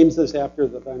actually names this after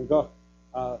the Van Gogh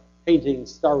painting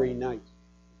Starry Night.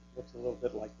 It looks a little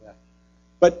bit like that.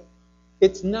 But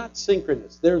it's not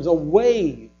synchronous. There's a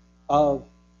wave of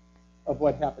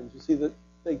what happens. You see that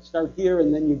they start here,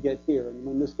 and then you get here. And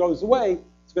when this goes away,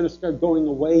 it's going to start going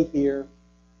away here,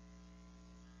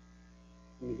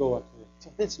 and you go up here.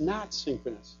 So it's not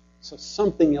synchronous. So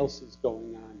something else is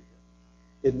going on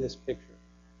here in this picture.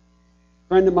 A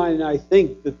friend of mine and I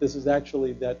think that this is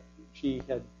actually that she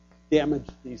had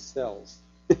damaged these cells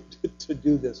to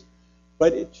do this.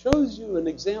 But it shows you an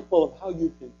example of how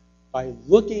you can, by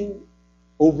looking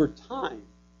over time,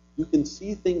 you can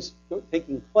see things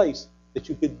taking place that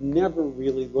you could never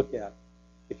really look at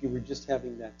if you were just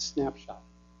having that snapshot.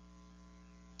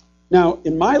 Now,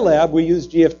 in my lab, we use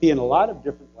GFP in a lot of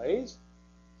different ways,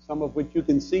 some of which you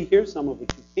can see here, some of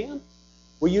which you can't.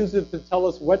 We use it to tell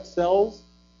us what cells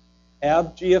have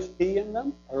GFP in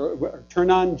them, or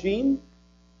turn on gene.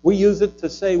 We use it to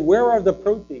say, where are the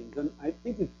proteins? And I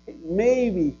think it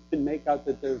maybe can make out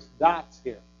that there's dots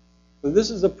here. So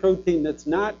this is a protein that's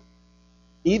not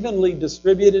evenly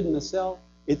distributed in the cell.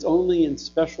 It's only in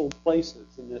special places.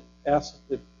 And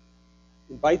it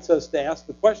invites us to ask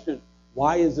the question,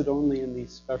 why is it only in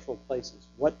these special places?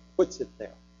 What puts it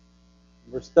there?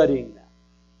 We're studying that.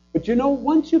 But you know,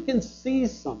 once you can see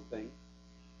something,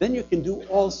 then you can do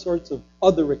all sorts of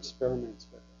other experiments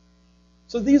with it.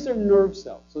 So these are nerve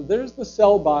cells. So there's the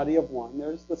cell body of one.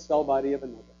 There's the cell body of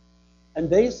another. And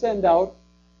they send out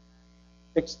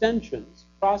extensions,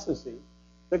 processes,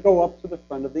 that go up to the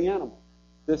front of the animal.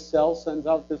 This cell sends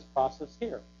out this process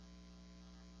here.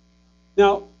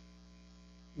 Now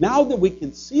that we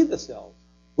can see the cells,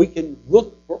 we can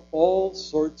look for all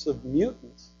sorts of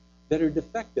mutants that are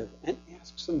defective and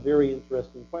ask some very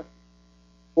interesting questions.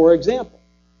 For example,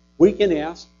 we can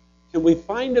ask, can we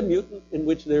find a mutant in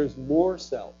which there's more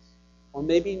cells, or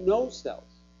maybe no cells?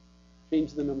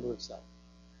 Change the number of cells.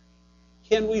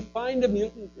 Can we find a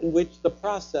mutant in which the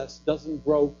process doesn't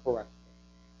grow correctly?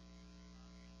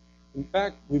 In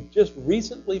fact, we've just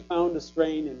recently found a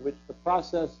strain in which the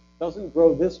process doesn't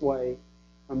grow this way.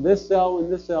 From this cell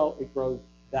and this cell, it grows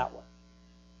that way.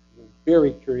 We're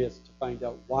very curious to find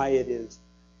out why it is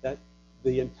that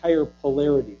the entire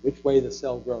polarity, which way the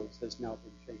cell grows, has now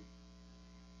been changed.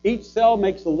 Each cell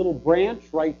makes a little branch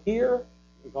right here.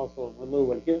 There's also a little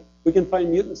one here. We can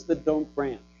find mutants that don't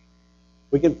branch.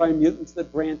 We can find mutants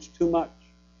that branch too much.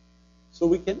 So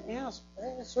we can ask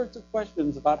all sorts of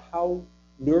questions about how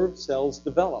nerve cells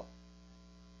develop.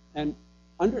 And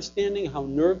understanding how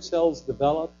nerve cells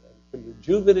develop and can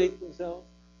rejuvenate themselves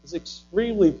is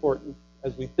extremely important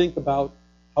as we think about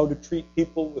how to treat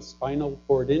people with spinal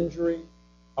cord injury,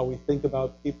 how we think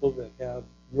about people that have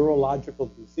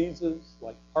neurological diseases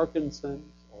like Parkinson's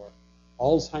or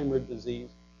Alzheimer's disease.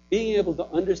 Being able to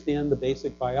understand the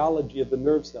basic biology of the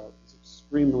nerve cell is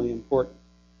extremely important.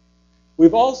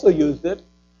 We've also used it.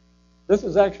 This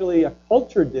is actually a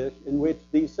culture dish in which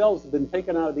these cells have been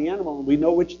taken out of the animal, and we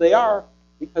know which they are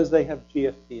because they have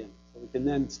GFP in it. So we can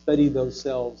then study those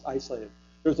cells isolated.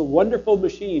 There's a wonderful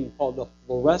machine called the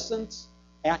fluorescence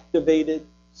activated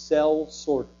cell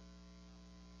sorter.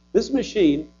 This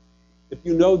machine, if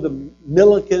you know the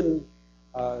Millikan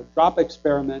drop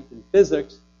experiment in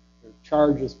physics, the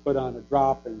charge is put on a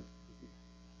drop and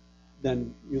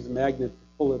then use a magnet to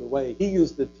pull it away. He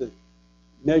used it to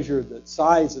measure the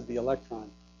size of the electron,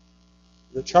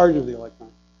 the charge of the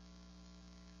electron.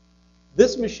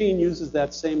 This machine uses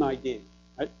that same idea.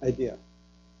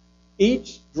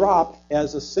 Each drop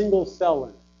has a single cell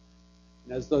in it.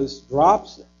 And as those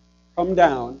drops come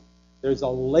down, there's a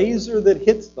laser that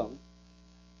hits them.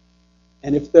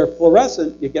 And if they're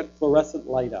fluorescent, you get fluorescent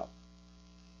light out.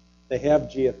 They have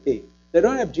GFP. If they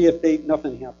don't have GFP,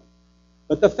 nothing happens.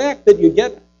 But the fact that you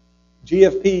get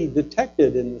GFP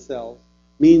detected in the cells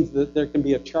means that there can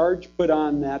be a charge put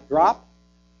on that drop,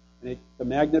 and the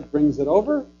magnet brings it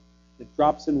over. It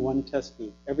drops in one test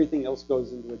tube. Everything else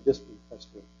goes into a distant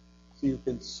test tube. So you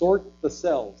can sort the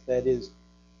cells, that is,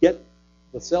 get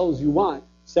the cells you want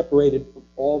separated from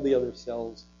all the other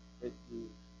cells that you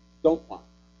don't want,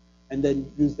 and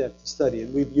then use that to study.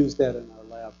 And we've used that in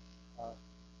our lab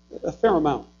a fair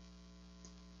amount.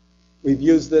 We've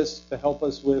used this to help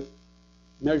us with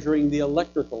measuring the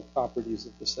electrical properties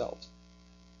of the cells.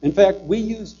 In fact, we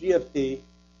use GFP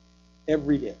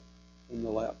every day in the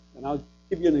lab. And I'll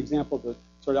give you an example to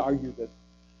sort of argue that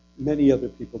many other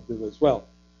people do as well.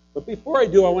 But before I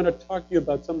do, I want to talk to you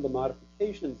about some of the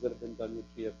modifications that have been done with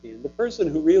GFP. And the person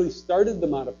who really started the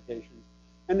modifications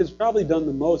and has probably done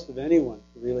the most of anyone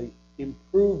to really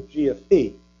improve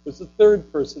GFP was the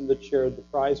third person that shared the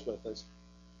prize with us,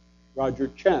 Roger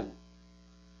Chen.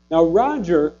 Now,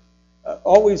 Roger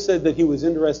always said that he was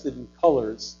interested in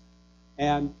colors.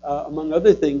 And among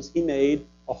other things, he made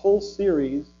a whole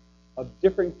series of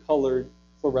different colored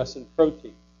fluorescent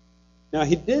proteins. Now,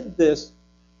 he did this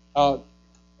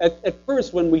at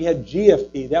first when we had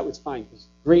GFP, that was fine, because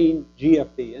green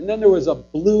GFP. And then there was a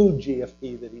blue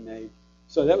GFP that he made,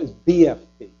 so that was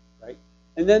BFP, right?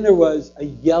 And then there was a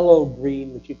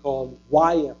yellow-green, which he called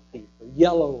YFP, or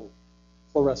yellow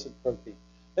fluorescent protein.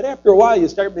 But after a while, you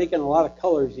start making a lot of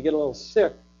colors. You get a little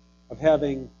sick of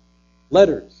having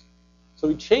letters. So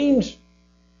he changed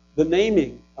the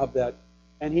naming of that,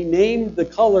 and he named the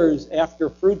colors after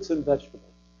fruits and vegetables.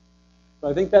 So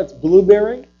I think that's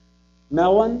blueberry,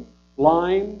 melon,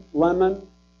 lime, lemon.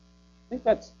 I think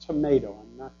that's tomato,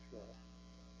 I'm not sure.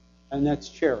 And that's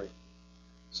cherry.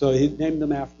 So he named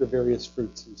them after various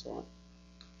fruits and so on.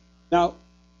 Now,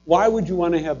 why would you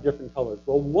want to have different colors?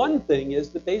 Well, one thing is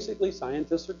that basically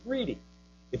scientists are greedy.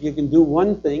 If you can do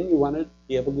one thing, you want to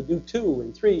be able to do 2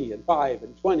 and 3 and 5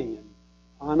 and 20 and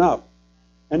on up.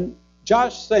 And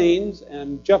Josh Saines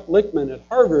and Jeff Lichtman at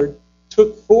Harvard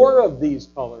took 4 of these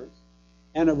colors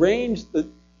and arranged the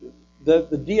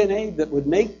DNA that would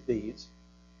make these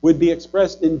would be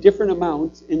expressed in different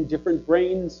amounts in different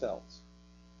brain cells.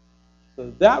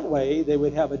 So that way, they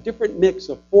would have a different mix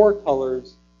of 4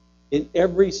 colors in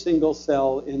every single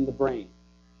cell in the brain,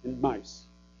 in mice.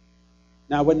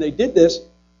 Now, when they did this,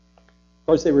 of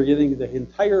course, they were getting the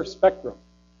entire spectrum.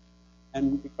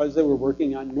 And because they were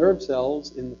working on nerve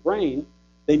cells in the brain,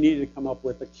 they needed to come up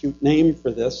with a cute name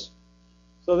for this.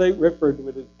 So they referred to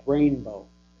it as rainbow.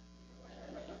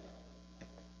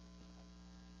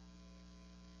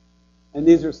 And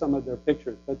these are some of their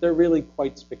pictures, but they're really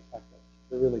quite spectacular.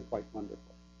 They're really quite wonderful.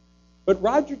 But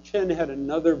Roger Chen had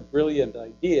another brilliant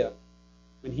idea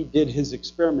when he did his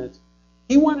experiments.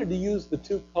 He wanted to use the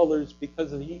two colors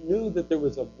because he knew that there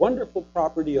was a wonderful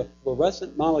property of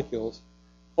fluorescent molecules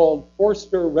called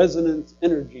Forster resonance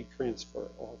energy transfer,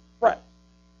 or FRET.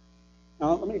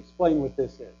 Now, let me explain what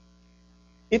this is.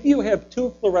 If you have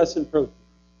two fluorescent proteins,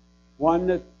 one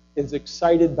that is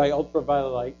excited by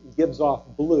ultraviolet light and gives off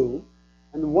blue,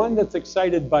 and one that's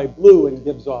excited by blue and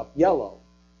gives off yellow,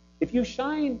 if you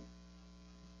shine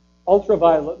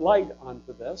ultraviolet light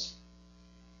onto this,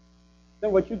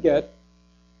 then what you get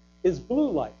is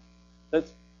blue light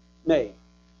that's made.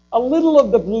 A little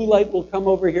of the blue light will come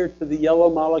over here to the yellow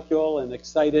molecule and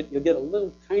excite it. You'll get a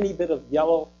little tiny bit of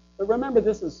yellow. But remember,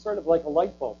 this is sort of like a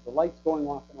light bulb. The light's going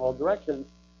off in all directions.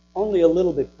 Only a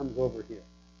little bit comes over here.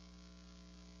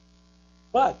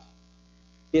 But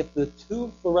if the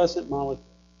two fluorescent molecules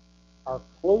are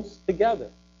close together,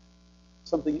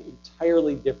 something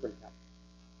entirely different happens.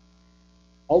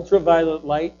 Ultraviolet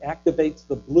light activates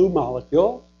the blue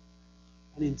molecule,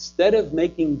 and instead of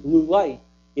making blue light,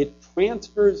 it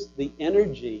transfers the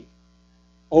energy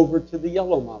over to the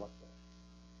yellow molecule.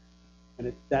 And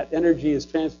if that energy is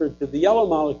transferred to the yellow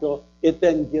molecule, it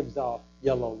then gives off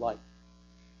yellow light.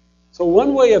 So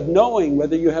one way of knowing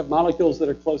whether you have molecules that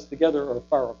are close together or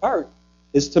far apart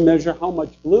is to measure how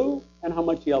much blue and how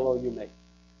much yellow you make.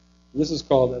 And this is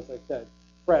called, as I said,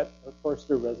 FRET, or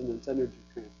Forster resonance energy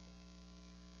transfer.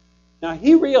 Now,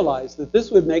 he realized that this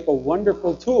would make a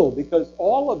wonderful tool because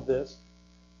all of this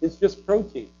is just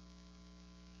protein.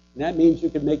 And that means you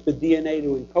can make the DNA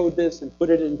to encode this and put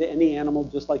it into any animal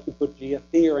just like you put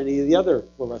GFP or any of the other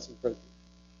fluorescent proteins.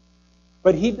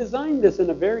 But he designed this in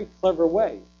a very clever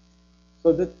way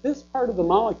so that this part of the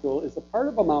molecule is a part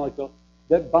of a molecule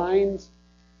that binds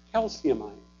calcium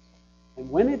ions. And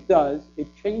when it does, it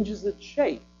changes its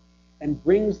shape and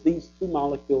brings these two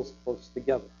molecules close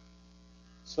together.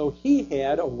 So he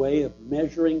had a way of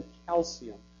measuring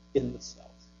calcium in the cells.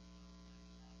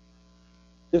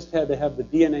 Just had to have the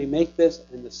DNA make this,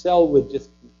 and the cell would just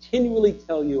continually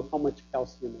tell you how much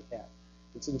calcium it had.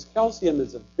 And since calcium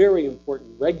is a very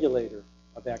important regulator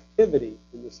of activity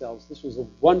in the cells, this was a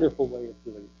wonderful way of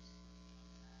doing this.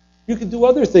 You could do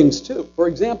other things too. For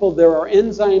example, there are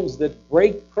enzymes that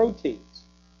break proteins.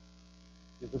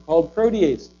 These are called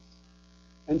proteases.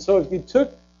 And so if you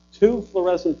took two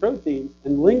fluorescent proteins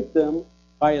and linked them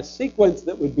by a sequence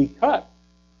that would be cut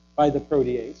by the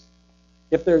protease,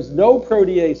 if there's no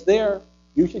protease there,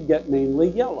 you should get mainly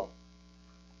yellow.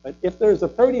 But if there's a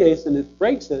protease and it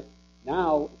breaks it,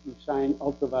 now if you shine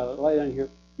ultraviolet light on here,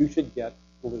 you should get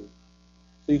blue.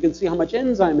 So you can see how much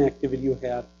enzyme activity you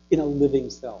have in a living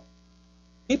cell.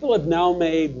 People have now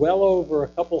made well over a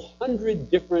couple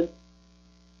hundred different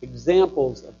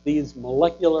examples of these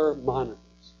molecular monitors,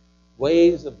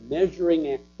 ways of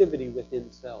measuring activity within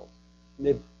cells. And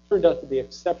they've turned out to be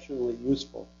exceptionally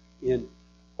useful in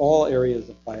all areas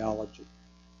of biology.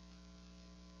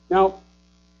 Now,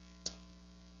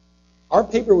 our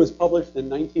paper was published in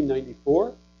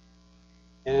 1994,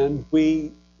 and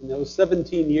in those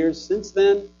 17 years since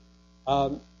then,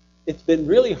 it's been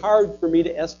really hard for me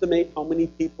to estimate how many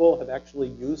people have actually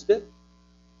used it.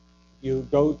 You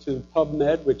go to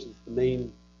PubMed, which is the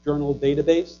main journal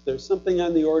database, there's something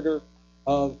on the order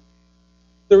of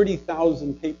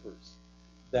 30,000 papers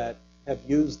that have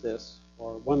used this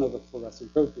or one of the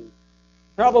fluorescent proteins.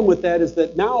 The problem with that is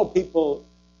that now people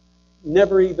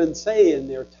never even say in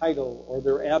their title or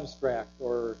their abstract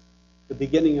or the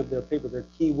beginning of their paper, their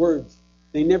key words,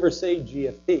 they never say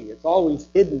GFP. It's always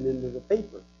hidden into the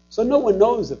paper. So no one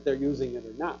knows if they're using it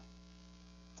or not.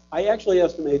 I actually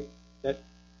estimate that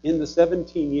in the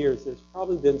 17 years, there's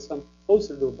probably been some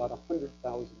closer to about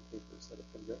 100,000 papers that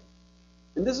have been written.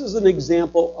 And this is an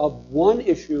example of one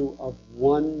issue of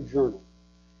one journal.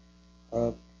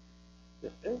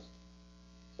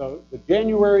 So the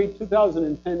January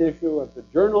 2010 issue of the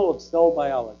Journal of Cell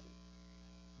Biology.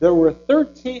 There were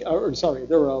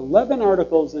 11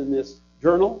 articles in this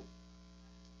journal,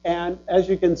 and as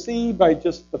you can see by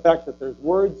just the fact that there's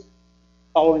words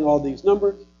following all these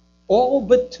numbers, all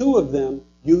but 2 of them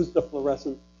used a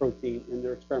fluorescent protein in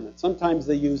their experiment. Sometimes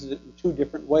they used it in 2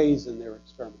 different ways in their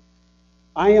experiment.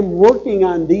 I am working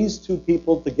on these 2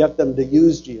 people to get them to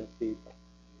use GFP, but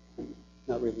I'm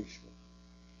not really sure.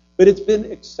 But it's been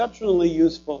exceptionally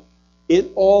useful in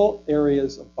all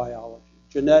areas of biology.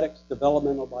 genetics,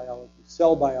 developmental biology,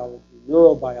 cell biology,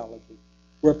 neurobiology,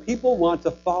 where people want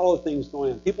to follow things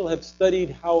going on. People have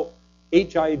studied how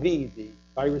HIV, the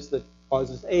virus that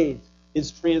causes AIDS,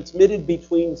 is transmitted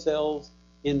between cells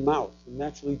in mouse, and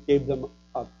actually gave them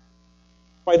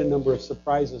quite a number of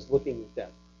surprises looking at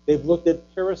that. They've looked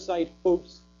at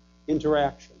parasite-host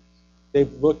interactions.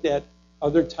 They've looked at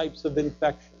other types of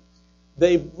infections.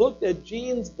 They've looked at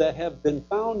genes that have been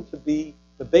found to be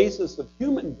the basis of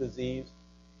human disease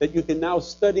that you can now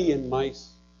study in mice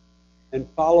and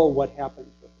follow what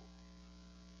happens with them.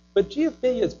 But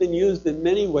GFP has been used in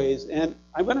many ways, and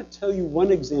I want to tell you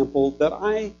one example that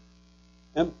I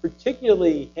am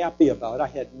particularly happy about. I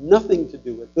had nothing to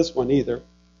do with this one either,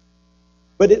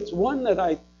 but it's one that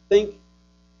I think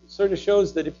sort of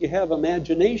shows that if you have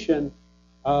imagination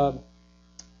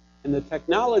and the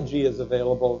technology is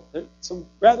available, there's some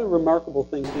rather remarkable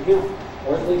things to do,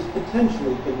 or at least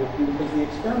potentially can happen, because the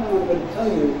experiment I'm going to tell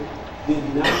you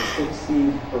did not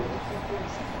succeed perfectly.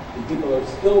 And people are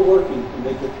still working to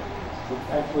make it, to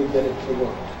actually get it to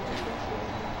work.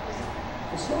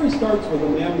 The story starts with a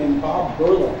man named Bob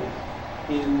Berlin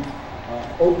in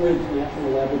Oak Ridge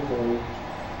National Laboratory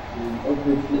in Oak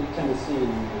Ridge, Tennessee, in the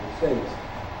United States.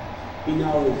 He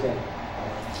now is at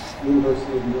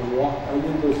University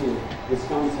of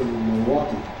Wisconsin in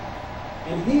Milwaukee.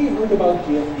 And he heard about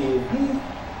GFP, and he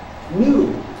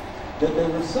knew that there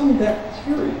were some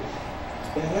bacteria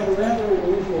that had a rather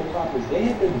unusual property. They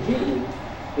had a gene,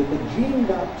 that the gene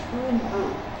got turned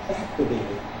on,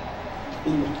 activated,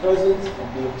 in the presence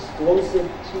of the explosive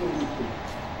TNT.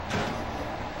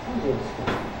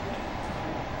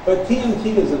 But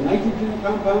TNT is a nitrogen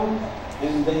compound,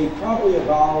 and they probably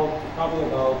evolved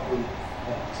from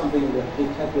something that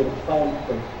detected a plant,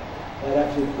 but that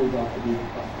actually turned out to be the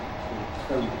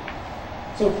experiment.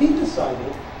 So he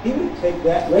decided he would take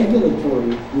that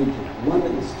regulatory region, one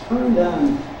that was turned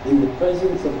on in the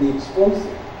presence of the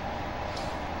explosive,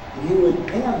 and he would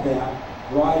have that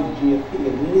drive GFP.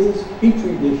 And in his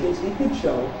petri dishes, he could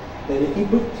show that if he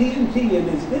put TNT in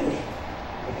his dish,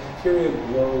 the bacteria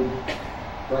glowed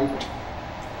brightly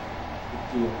with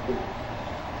GFP.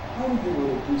 How would you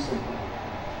want to do something like that?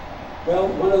 Well,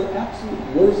 one of the absolute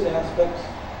worst aspects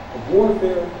of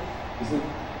warfare is that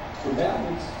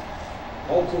combatants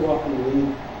all too often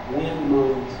leave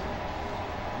landmines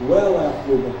well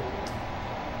after the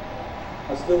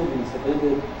hostilities have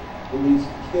ended, and these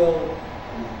kill,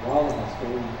 and while the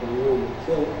hostilities are going on, they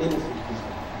kill innocent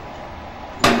people.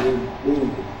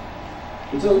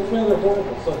 And so it's rather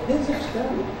horrible. So his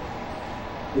experiment,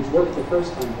 which worked the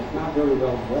first time, but not very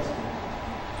well the rest of it,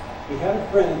 he had a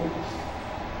friend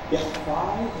get 5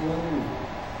 landmines.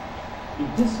 He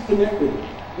disconnected it.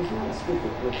 He's not a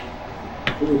stupid person.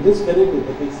 They were disconnected,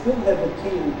 but they still had the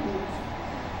TNT.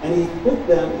 And he put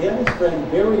them, he had his friend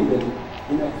bury them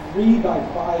in a 3 by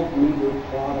 5 meter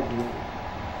plot of land.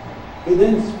 He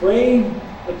then sprayed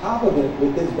the top of it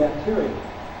with his bacteria.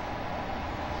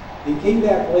 He came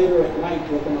back later at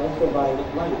night with an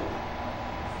ultraviolet lamp.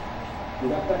 He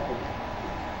got back with it.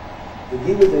 And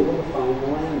he was able to find the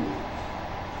landmine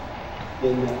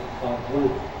in that plot of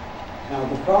land. Now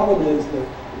the problem is that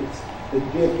the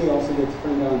GFP also gets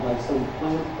turned on by some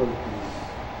plant proteins,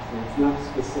 so it's not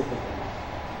specific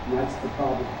enough. And that's the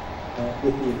problem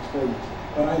with the experiment.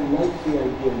 But I like the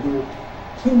idea. You know,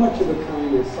 too much of the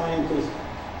time as scientists,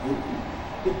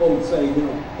 people would say, you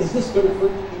know, is this going to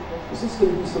hurt people? Is this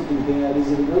going to do something bad?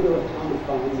 Is it another atomic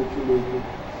bomb that you're making?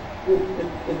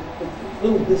 It's a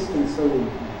little disconcerting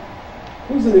to me.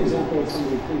 Here's an example of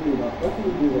somebody thinking about what can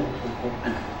we do that to help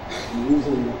people and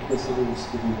using the science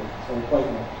to do that. So I quite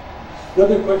like it.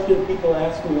 Another question people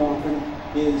ask me often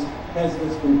is, has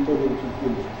this been put into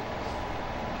humans?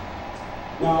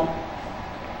 Now,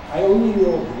 I only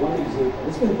know of one example.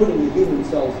 It's been put into human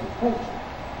cells in culture,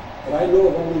 but I know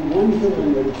of only one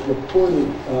human that is reported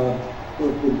to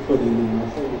have been put in, and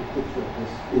I'll show you a picture of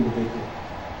this individual.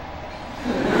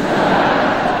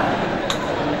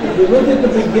 If you look at the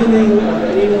beginning of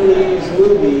Ang Lee's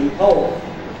movie, Hulk,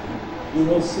 you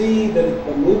will see that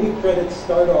the movie credits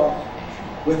start off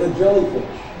with a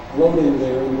jellyfish floating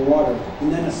there in the water,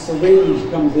 and then a syringe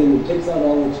comes in and takes out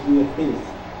all its GFP.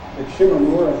 If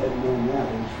Shimamura had known that,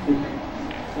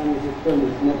 science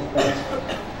experiment much faster.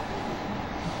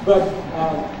 But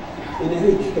in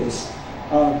any case,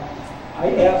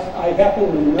 I happen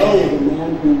to know the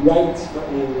man who writes for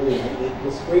Ang Lee,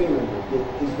 the screenwriter.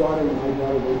 His daughter and my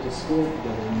daughter went to school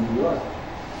together in New York.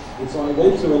 And so I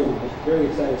went to him, and I was very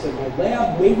excited. I said, my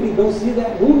lab made me go see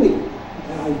that movie.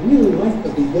 And I really liked the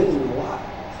beginning a lot.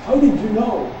 How did you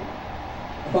know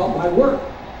about my work?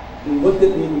 And he looked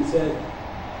at me and he said,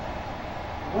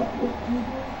 what do you do?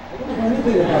 I don't know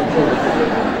anything about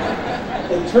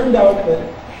children. It turned out that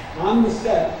on the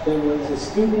set there was a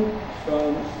student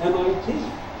from MIT.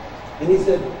 And he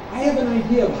said, I have an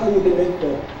idea of how you can make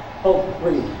the pulp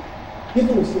green. Give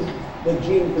him the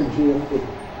gene for GFP.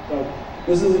 So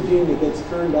this is a gene that gets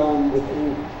turned on with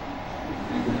anger.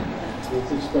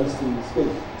 It's expressed in the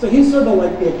skin. So he's sort of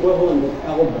like the equivalent of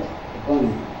Elba, the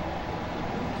bunny.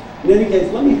 In any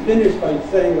case, let me finish by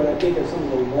saying what I think are some of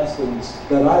the lessons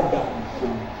that I've gotten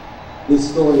from this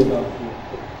story about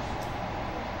GFP.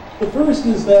 The first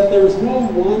is that there is no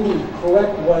one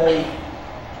correct way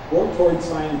towards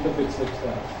scientific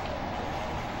success.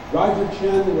 Roger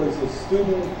Chen was a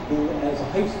student who, as a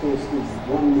high school student,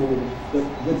 won the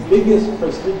biggest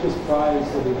prestigious prize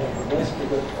that we have, at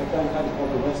that time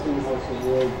called the Westinghouse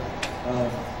Award,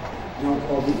 now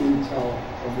called the Intel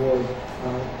Award,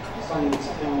 Science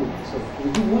Talent. So he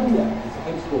won that as a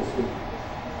high school student.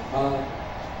 I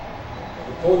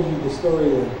told you the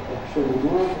story of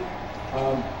Shimamura.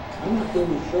 I'm not going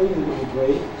to show you my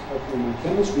grades, especially my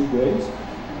chemistry grades.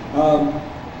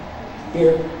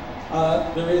 Here,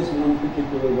 there is one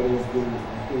particular way of doing it.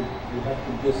 I think you have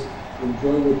to just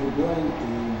enjoy what you're doing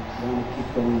and want to keep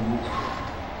going on.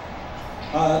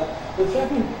 The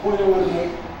second point I want to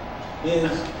make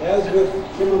is, as with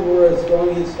Shimamura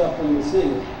throwing his stuff in the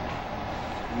sink,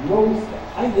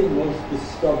 I think most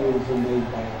discoveries are made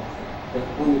by accident. They're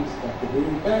unexpected. And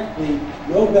in fact, the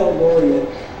Nobel laureate,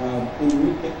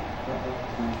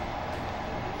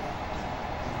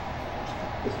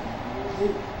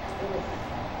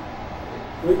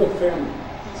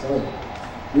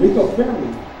 Enrico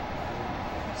Fermi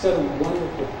said a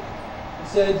wonderful thing. He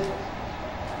said,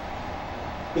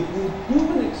 if you do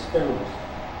an experiment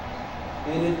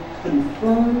and it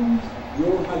confirms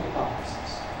your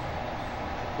hypothesis,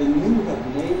 then you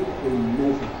have made a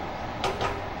measurement.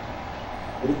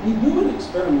 But if you do an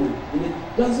experiment and it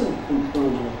doesn't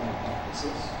confirm your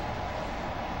hypothesis,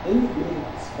 then you've made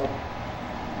a discovery.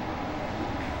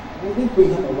 I think we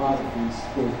have a lot of these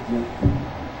skills to make.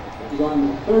 To go on to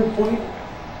the third point,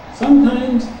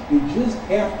 sometimes you just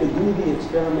have to do the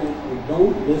experiment and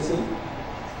don't listen.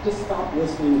 Just stop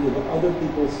listening to what other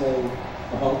people say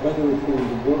about whether it's going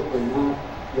to work or not.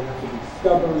 You have to be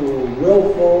stubborn or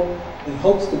willful. It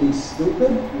helps to be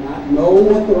stupid, not know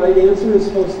what the right answer is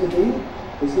supposed to be,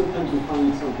 but sometimes you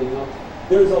find something else.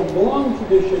 There's a long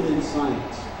tradition in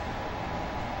science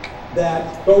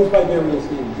that goes by various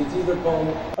names. It's either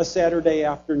called a Saturday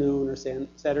afternoon or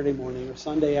Saturday morning or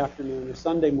Sunday afternoon or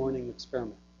Sunday morning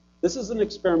experiment. This is an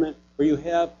experiment where you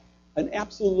have an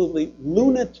absolutely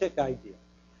lunatic idea.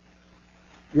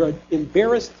 You're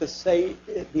embarrassed to say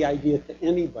the idea to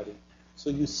anybody, so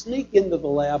you sneak into the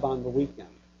lab on the weekend.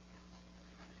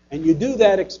 And you do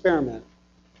that experiment.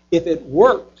 If it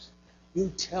works,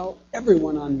 you tell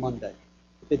everyone on Monday.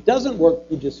 If it doesn't work,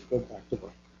 you just go back to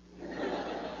work.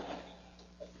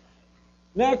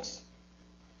 Next,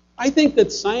 I think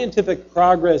that scientific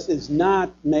progress is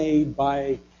not made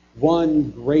by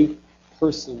one great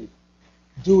person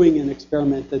doing an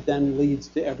experiment that then leads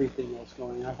to everything else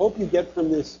going. I hope you get from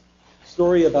this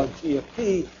story about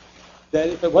GFP that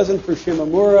if it wasn't for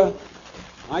Shimamura,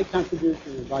 my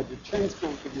contribution and Roger Chen's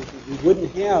contribution, we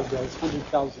wouldn't have those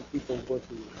 100,000 people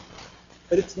working on it.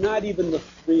 But it's not even the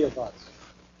three of us.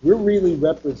 We're really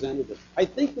representative. I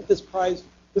think that this prize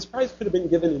could have been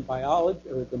given in biology,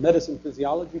 or the medicine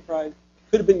physiology prize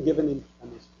could have been given in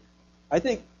chemistry. I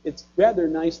think it's rather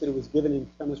nice that it was given in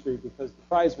chemistry because the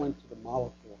prize went to the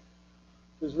molecule.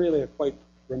 It was really a quite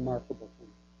remarkable thing.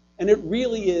 And it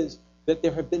really is that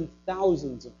there have been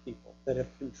thousands of people that have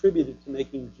contributed to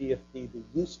making GFP the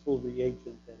useful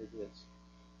reagent that it is.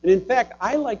 And in fact,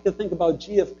 I like to think about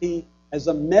GFP as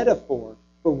a metaphor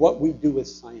for what we do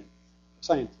as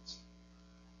scientists.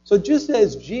 So just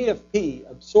as GFP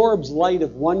absorbs light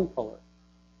of one color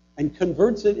and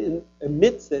converts it and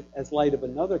emits it as light of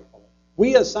another color,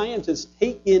 we as scientists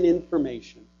take in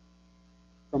information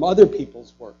from other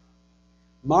people's work,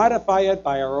 modify it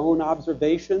by our own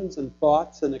observations and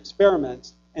thoughts and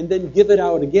experiments, and then give it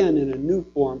out again in a new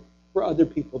form for other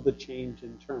people to change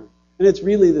in turn. And it's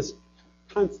really this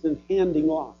constant handing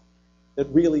off that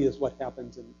really is what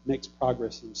happens and makes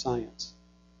progress in science.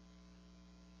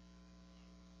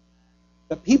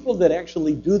 The people that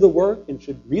actually do the work and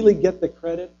should really get the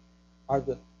credit are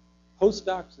the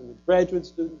postdocs and the graduate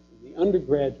students and the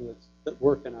undergraduates that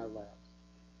work in our labs.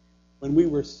 When we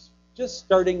were just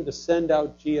starting to send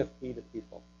out GFP to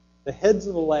people, the heads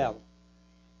of the lab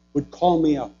would call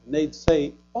me up and they'd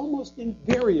say, almost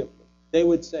invariably, they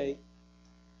would say,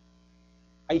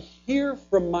 I hear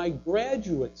from my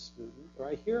graduate student or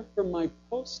I hear from my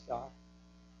postdoc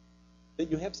that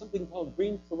you have something called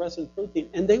green fluorescent protein,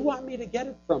 and they want me to get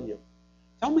it from you.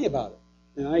 Tell me about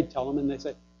it. And I tell them, and they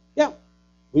say, yeah,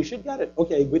 we should get it.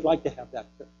 Okay, we'd like to have that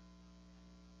too.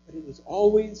 But it was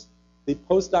always the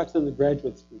postdocs and the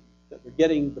graduate students that were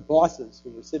getting the bosses who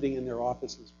were sitting in their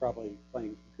offices probably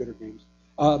playing computer games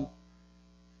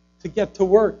to get to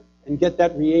work and get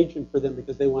that reagent for them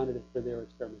because they wanted it for their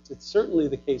experiments. It's certainly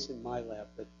the case in my lab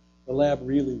that the lab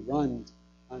really runs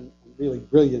on really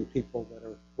brilliant people that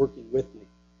are working with me.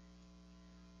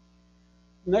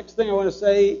 Next thing I want to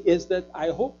say is that I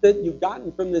hope that you've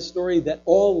gotten from this story that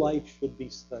all life should be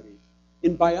studied.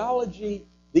 In biology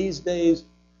these days,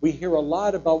 we hear a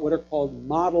lot about what are called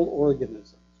model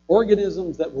organisms.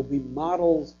 Organisms that will be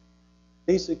models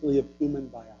basically of human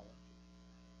biology.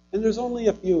 And there's only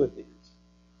a few of these.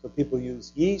 So people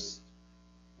use yeast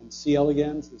and C.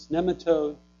 elegans, this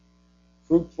nematode,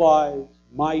 fruit flies,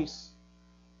 mice,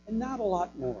 and not a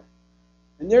lot more.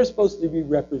 And they're supposed to be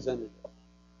representative.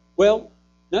 Well,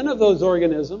 none of those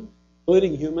organisms,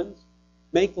 including humans,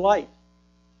 make light.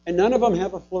 And none of them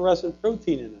have a fluorescent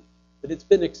protein in it. But it's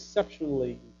been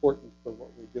exceptionally important for what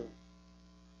we're doing.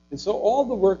 And so all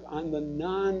the work on the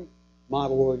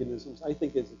non-model organisms, I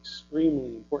think, is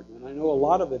extremely important. And I know a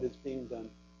lot of it is being done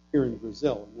here in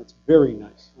Brazil, and that's very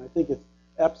nice. And I think it's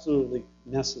absolutely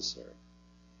necessary.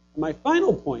 And my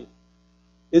final point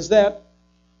is that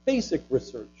basic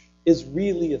research is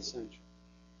really essential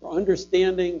for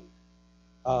understanding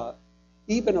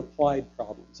even applied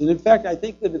problems. And in fact, I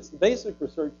think that it's the basic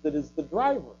research that is the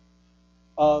driver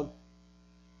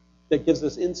that gives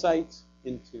us insights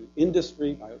into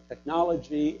industry,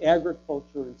 biotechnology,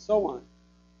 agriculture, and so on,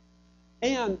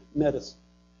 and medicine.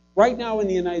 Right now in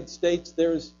the United States,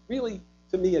 there's really,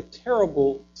 to me, a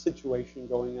terrible situation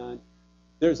going on.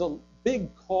 There's a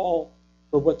big call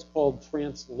for what's called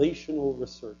translational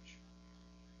research.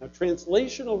 Now,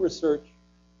 translational research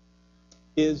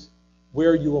is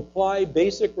where you apply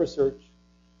basic research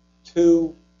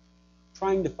to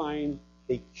trying to find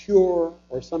a cure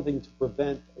or something to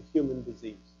prevent a human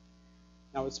disease.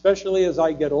 Now, especially as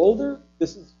I get older,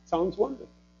 sounds wonderful.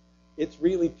 It's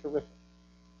really terrific.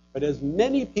 But as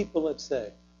many people have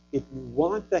said, if you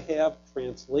want to have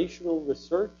translational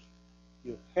research,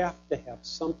 you have to have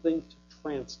something to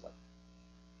translate.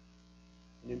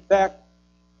 And in fact,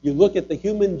 you look at the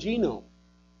human genome.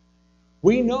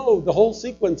 We know the whole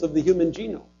sequence of the human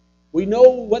genome. We know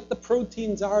what the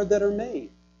proteins are that are made.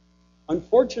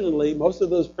 Unfortunately, most of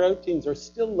those proteins are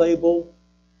still labeled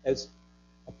as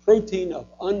a protein of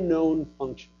unknown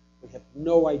function. We have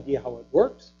no idea how it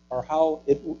works or how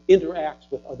it interacts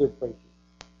with other proteins.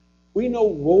 We know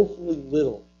woefully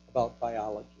little about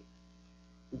biology.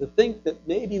 And to think that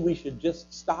maybe we should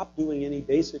just stop doing any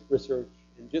basic research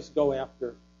and just go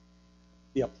after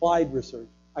the applied research,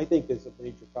 I think is a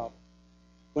major problem.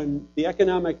 When the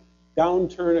economic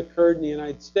downturn occurred in the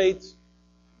United States,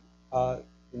 the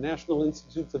National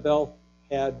Institutes of Health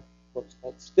had what's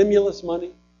called stimulus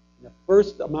money. And the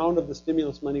first amount of the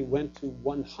stimulus money went to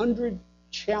 100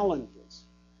 challenges.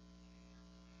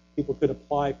 People could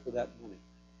apply for that money.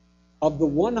 Of the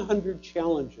 100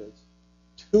 challenges,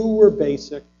 2 were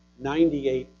basic,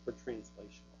 98 were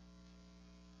translational.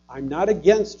 I'm not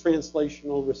against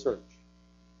translational research.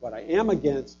 What I am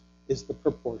against is the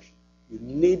proportion. You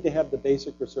need to have the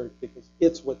basic research because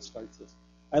it's what starts this.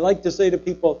 I like to say to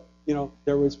people,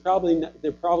 there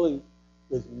probably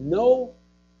was no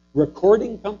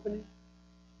recording company,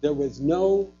 there was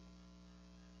no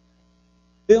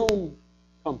film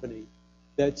company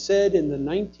that said in the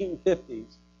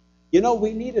 1950s,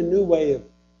 we need a new way of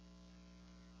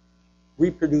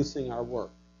reproducing our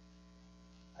work.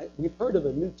 We've heard of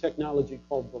a new technology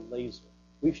called the laser.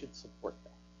 We should support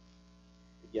that.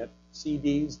 Yet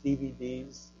CDs,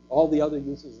 DVDs, all the other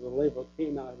uses of the laser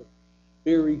came out of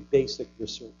very basic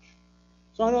research.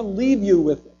 So I'm going to leave you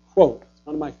with a quote. It's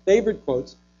one of my favorite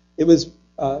quotes. It was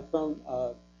from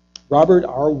Robert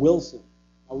R. Wilson.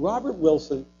 Now, Robert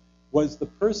Wilson was the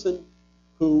person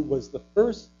who was the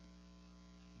first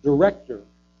director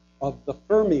of the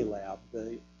Fermi Lab,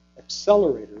 the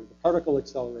accelerator, the particle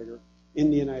accelerator in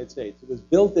the United States. It was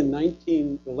built in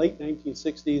the late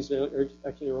 1960s, or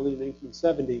actually early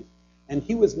 1970s, and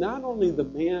he was not only the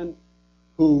man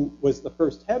who was the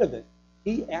first head of it,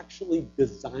 he actually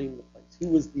designed the place. He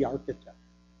was the architect.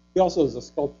 He also is a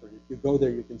sculptor, and if you go there,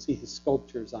 you can see his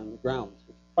sculptures on the grounds,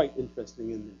 which are quite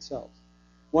interesting in themselves.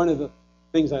 One of the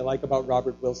things I like about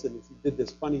Robert Wilson is he did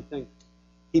this funny thing.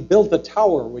 He built a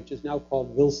tower, which is now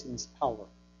called Wilson's Tower.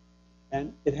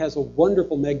 And it has a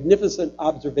wonderful, magnificent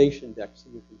observation deck, so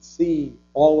you can see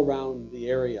all around the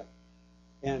area.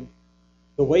 And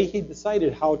the way he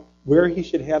decided where he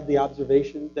should have the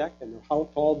observation deck and how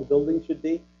tall the building should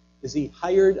be is he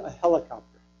hired a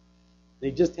helicopter.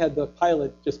 They just had the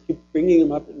pilot just keep bringing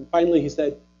him up, and finally he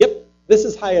said, "Yep, this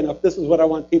is high enough. This is what I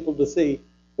want people to see.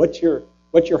 What's your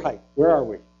height? Where are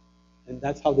we?" And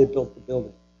that's how they built the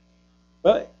building.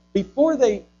 But before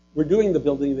they were doing the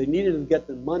building, they needed to get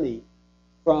the money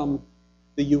from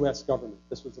the U.S. government.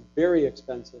 This was a very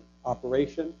expensive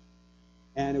operation,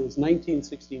 and it was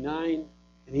 1969,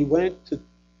 and he went to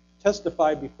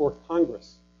testify before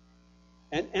Congress.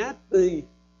 And at the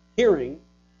hearing,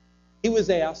 he was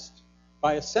asked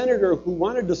by a senator who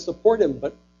wanted to support him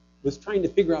but was trying to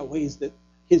figure out ways that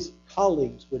his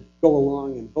colleagues would go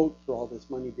along and vote for all this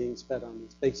money being spent on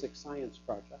this basic science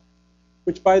project,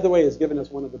 which, by the way, has given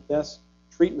us one of the best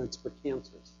treatments for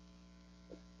cancers.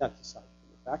 But that's aside from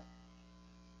the fact.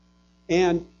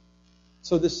 And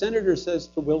so the senator says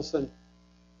to Wilson,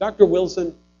 "Dr.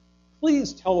 Wilson,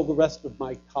 please tell the rest of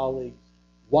my colleagues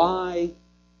why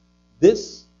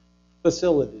this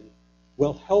facility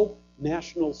will help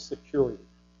national security."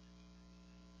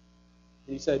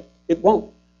 And he said, "It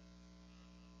won't."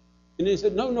 And he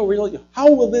said, no, really,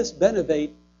 how will this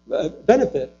benefit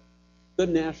the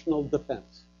national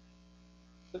defense?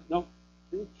 He said, no.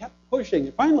 And he kept pushing.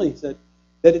 And finally he said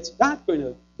that it's not going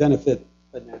to benefit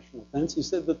the national defense. He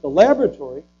said that the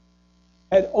laboratory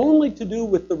had only to do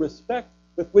with the respect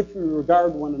with which we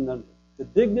regard one another, the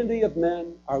dignity of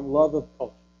men, our love of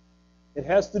culture. It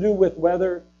has to do with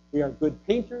whether we are good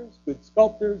painters, good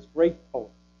sculptors, great poets.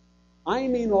 I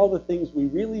mean all the things we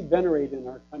really venerate in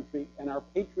our country and are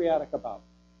patriotic about.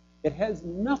 It has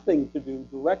nothing to do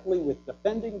directly with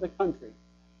defending the country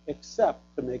except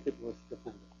to make it worth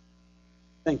defending.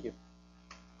 Thank you.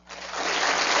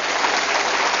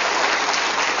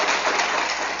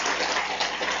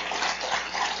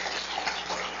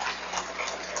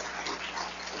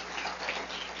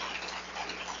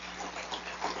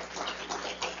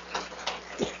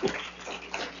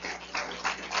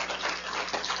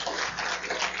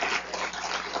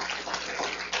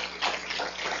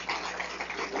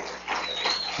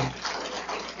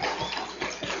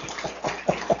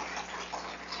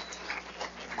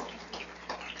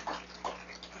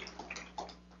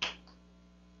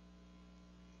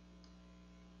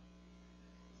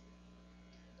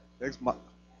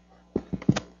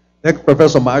 Thank you,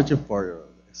 Professor Martin, for your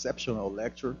exceptional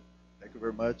lecture. Thank you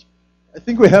very much. I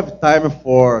think we have time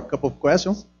for a couple of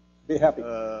questions. Be happy.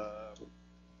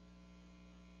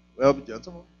 Well,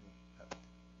 gentlemen,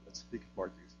 let's speak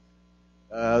Portuguese.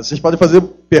 Vocês podem fazer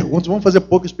perguntas, vamos fazer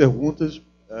poucas perguntas,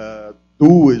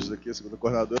 duas aqui, segundo o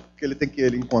coordenador, porque ele tem que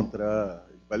encontrar,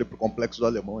 vai ali para o Complexo do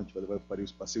Alemão, a gente vai fazer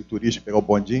esse passeio turístico, pegar o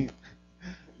bondinho.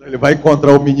 Ele vai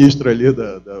encontrar o ministro ali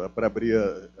para abrir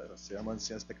a Semana de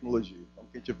Ciência e Tecnologia. Então,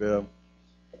 quem tiver...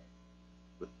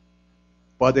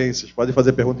 Vocês podem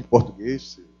fazer pergunta em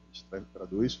português, se a gente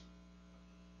traduz.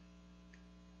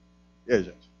 E aí,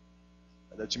 gente?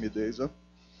 Cadê a timidez, ó?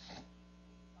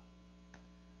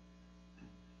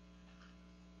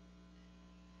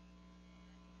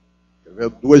 Quero ver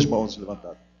duas mãos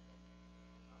levantadas.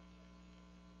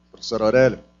 Professor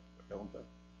Aurélio, vai perguntar.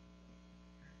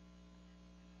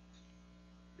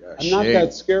 I'm not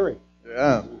that scary.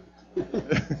 Yeah.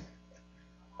 There's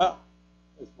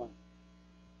one.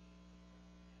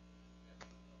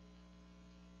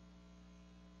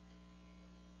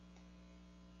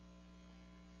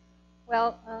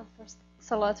 Well, first,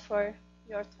 thanks a lot for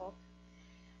your talk.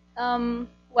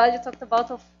 Well, you talked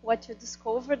about of what you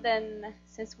discovered, and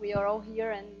since we are all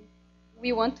here and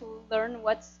we want to learn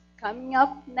what's coming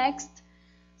up next,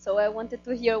 so I wanted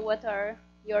to hear what are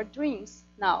your dreams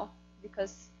now,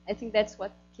 because I think that's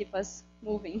what keeps us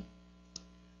moving.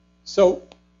 So,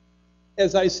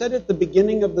 as I said at the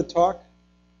beginning of the talk,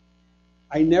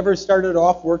 I never started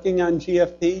off working on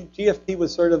GFP. GFP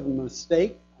was sort of a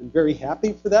mistake. I'm very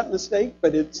happy for that mistake,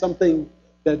 but it's something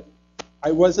that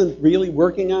I wasn't really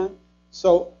working on.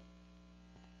 So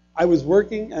I was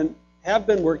working and have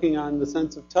been working on the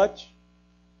sense of touch,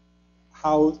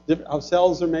 how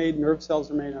cells are made, nerve cells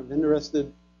are made. I'm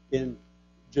interested in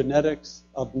genetics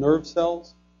of nerve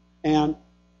cells. And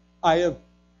I have,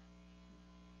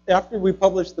 after we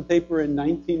published the paper in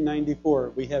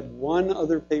 1994, we had one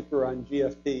other paper on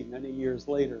GFP many years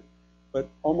later, but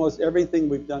almost everything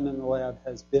we've done in the lab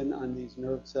has been on these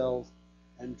nerve cells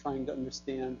and trying to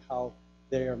understand how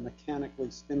they are mechanically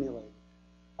stimulated.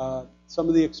 Some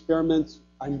of the experiments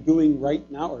I'm doing right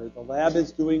now, or the lab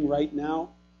is doing right now,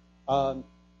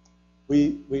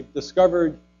 we've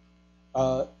discovered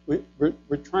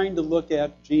we're trying to look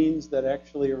at genes that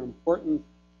actually are important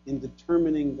in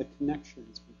determining the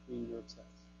connections between nerve cells.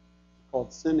 called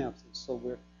synapses. So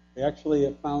we actually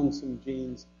have found some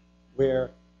genes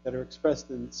that are expressed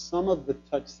in some of the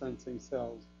touch sensing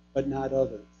cells, but not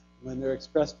others. When they're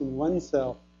expressed in one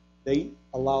cell, they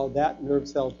allow that nerve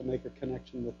cell to make a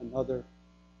connection with another.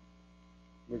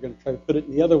 We're going to try to put it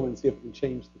in the other one, see if we can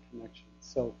change the connection.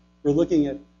 So we're looking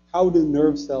at how do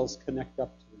nerve cells connect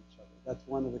up to each other. That's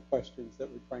one of the questions that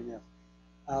we're trying to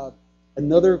ask.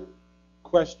 Another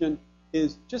question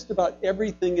is just about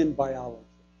everything in biology.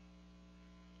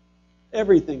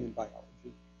 Everything in biology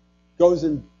goes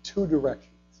in two directions.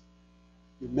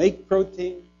 You make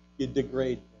protein, you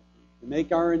degrade protein. You make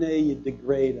RNA, you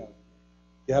degrade RNA.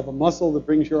 You have a muscle that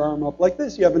brings your arm up like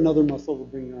this, you have another muscle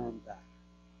that brings your arm back.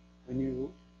 When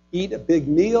you eat a big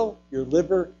meal, your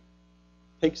liver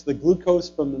takes the glucose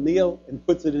from the meal and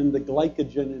puts it in the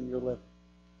glycogen in your liver.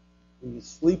 When you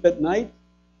sleep at night,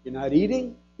 you're not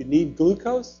eating, you need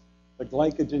glucose, the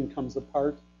glycogen comes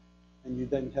apart, and you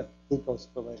then have glucose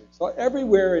for later. So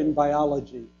everywhere in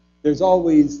biology, there's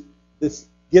always this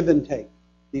give and take,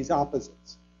 these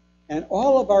opposites. And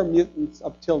all of our mutants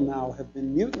up till now have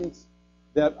been mutants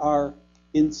that are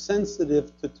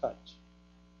insensitive to touch.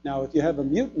 Now, if you have a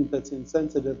mutant that's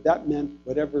insensitive, that meant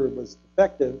whatever was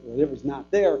defective, whatever's not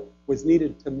there, was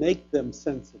needed to make them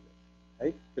sensitive.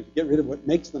 Right? Because you get rid of what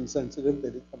makes them sensitive, they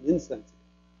become insensitive.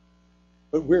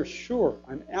 But we're sure,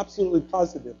 I'm absolutely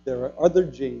positive, there are other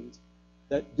genes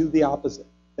that do the opposite,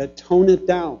 that tone it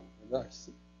down. There are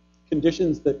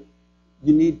conditions that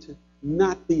you need to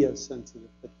not be as sensitive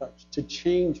to touch, to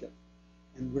change it.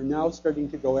 And we're now starting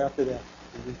to go after that.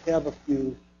 And we have a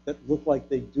few that look like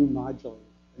they do modulate.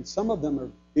 And some of them are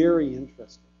very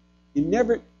interesting.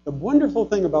 The wonderful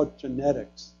thing about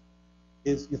genetics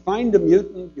is you find a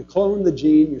mutant, you clone the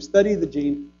gene, you study the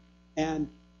gene, and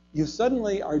you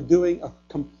suddenly are doing a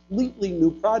completely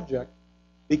new project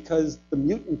because the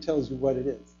mutant tells you what it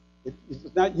is.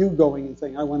 It's not you going and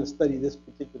saying, I want to study this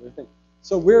particular thing.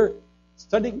 So we're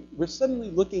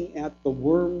suddenly looking at the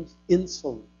worm's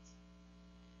insulins.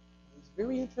 It's a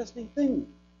very interesting thing.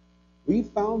 We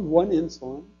found one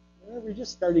insulin. We're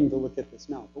just starting to look at this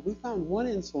now. But we found one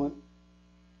insulin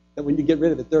that when you get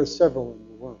rid of it, there are several in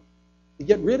the worm. You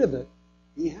get rid of it,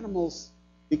 the animals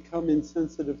become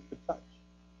insensitive to touch.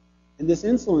 And this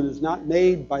insulin is not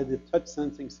made by the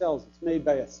touch-sensing cells. It's made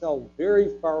by a cell very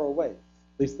far away.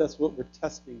 At least that's what we're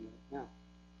testing right now.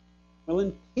 Well,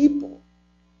 in people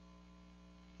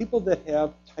that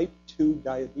have type 2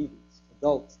 diabetes,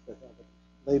 adults that have it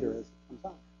later as it comes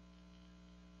out,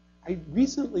 I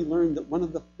recently learned that one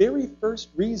of the very first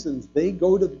reasons they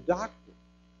go to the doctor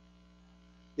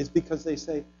is because they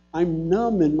say, I'm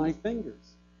numb in my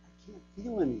fingers. I can't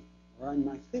feel anything, or on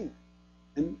my feet.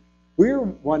 And we're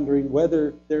wondering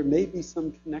whether there may be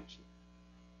some connection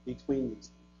between these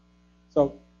things.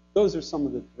 So those are some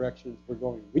of the directions we're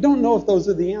going. We don't know if those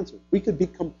are the answers. We could be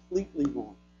completely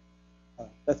wrong.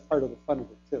 That's part of the fun of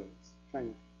it, too. It's trying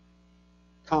to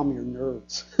calm your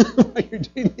nerves while you're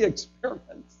doing the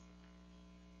experiments.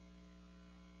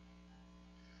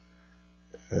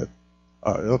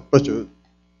 Eu estou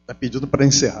pedindo para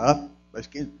encerrar, mas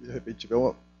quem de repente tiver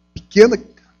uma pequena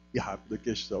e rápida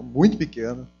questão, muito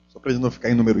pequena, só para ele não ficar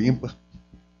em número ímpar.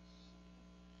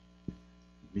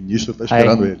 O ministro está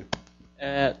esperando ele.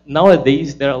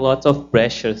 Nowadays, there are lots of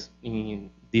pressures in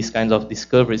these kinds of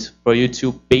discoveries for you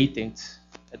to patent.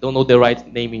 I don't know the right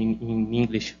name in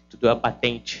English, to do a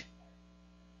patent.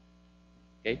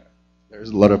 Okay?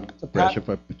 There's a lot of pressure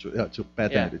to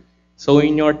patent it. So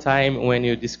in your time when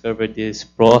you discovered this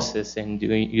process and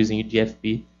using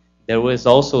GFP, there was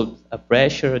also a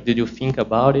pressure. Did you think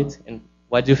about it? And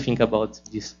what do you think about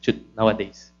this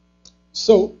nowadays?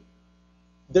 So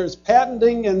there's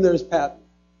patenting and there's patent,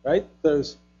 right?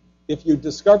 There's if you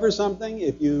discover something,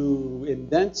 if you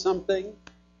invent something,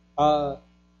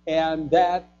 and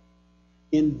that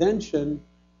invention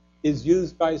is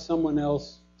used by someone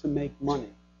else to make money,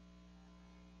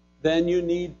 then you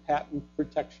need patent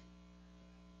protection.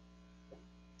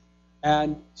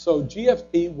 And so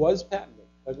GFP was patented.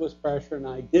 Douglas Pressure and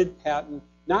I did patent,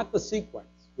 not the sequence.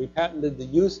 We patented the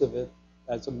use of it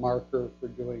as a marker for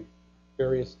doing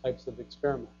various types of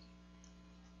experiments.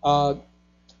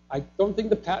 I don't think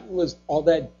the patent was all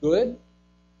that good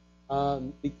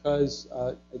because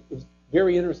it was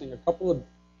very interesting. A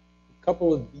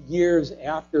couple of years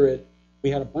after it,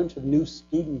 we had a bunch of new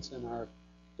students in our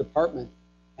department.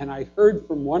 And I heard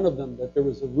from one of them that there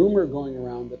was a rumor going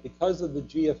around that because of the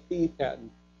GFP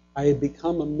patent, I had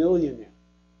become a millionaire.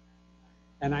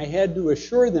 And I had to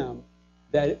assure them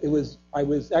that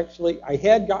I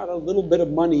had got a little bit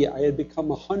of money. I had become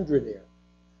a hundredaire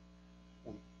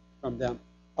from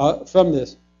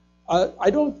this. I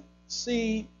don't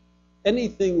see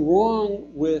anything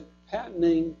wrong with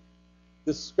patenting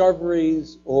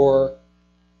discoveries or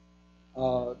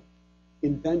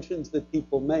inventions that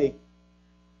people make.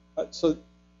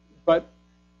 But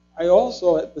I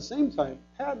also, at the same time,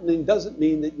 patenting doesn't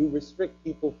mean that you restrict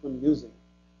people from using it.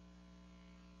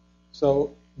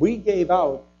 So we gave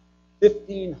out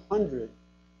 1,500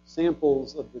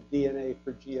 samples of the DNA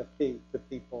for GFP to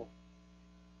people,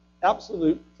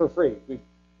 absolute for free.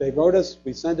 They wrote us,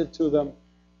 we sent it to them.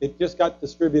 It just got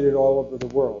distributed all over the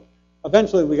world.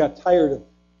 Eventually, we got tired of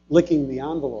licking the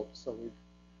envelopes, so we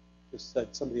just said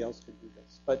somebody else could do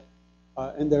this. But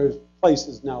and there's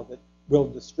places now that will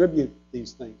distribute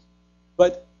these things.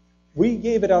 But we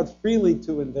gave it out freely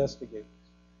to investigators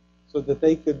so that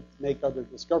they could make other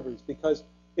discoveries. Because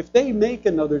if they make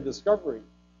another discovery,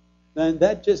 then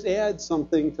that just adds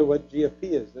something to what GFP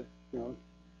is.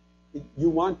 You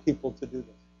want people to do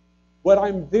this. What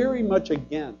I'm very much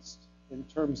against in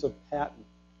terms of patent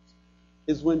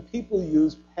is when people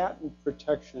use patent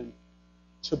protection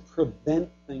to prevent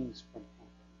things from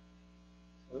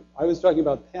happening. I was talking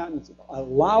about patents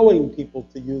allowing people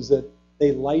to use it,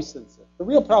 they license it. The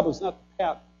real problem is not the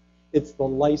patent, it's the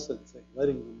licensing,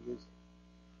 letting them use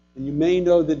it. And you may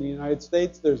know that in the United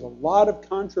States, there's a lot of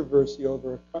controversy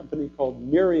over a company called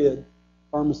Myriad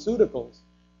Pharmaceuticals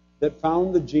that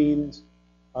found the genes,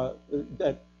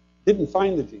 that didn't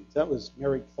find the genes. That was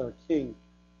Mary Claire King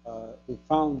who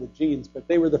found the genes, but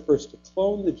they were the first to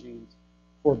clone the genes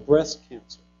for breast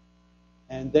cancer.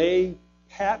 And they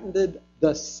patented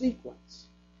the sequence.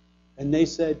 And they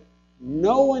said,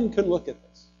 no one can look at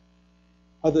this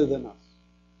other than us.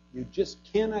 You just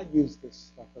cannot use this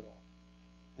stuff at all.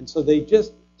 And so they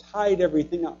just tied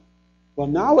everything up. Well,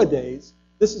 nowadays,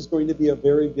 this is going to be a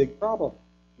very big problem.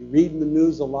 You read in the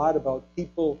news a lot about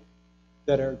people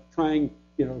that are trying,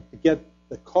 to get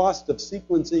the cost of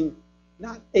sequencing,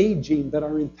 not a gene, but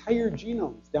our entire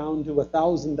genomes down to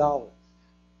 $1,000.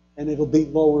 And it'll be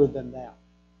lower than that.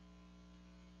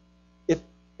 If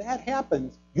that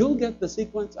happens, you'll get the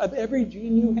sequence of every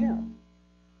gene you have.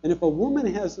 And if a woman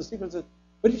has the sequence,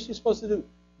 what is she supposed to do?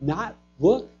 Not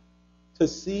look to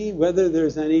see whether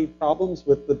there's any problems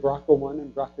with the BRCA1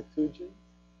 and BRCA2 genes?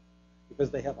 Because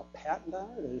they have a patent on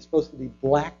it? Are they supposed to be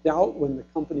blacked out when the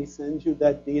company sends you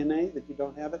that DNA that you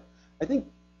don't have it? I think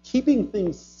keeping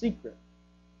things secret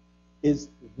is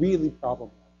really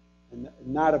problematic and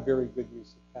not a very good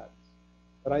use of patents.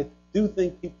 But I do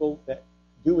think people that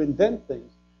do invent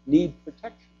things need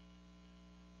protection.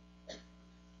 I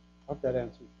hope that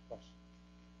answers the question.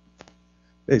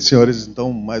 Bem, senhores,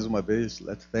 então, mais uma vez,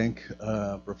 let's thank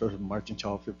Professor Martin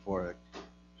Chalfie for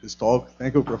his talk.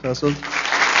 Thank you, Professor.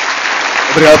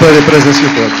 Obrigado pela presença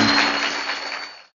de todos.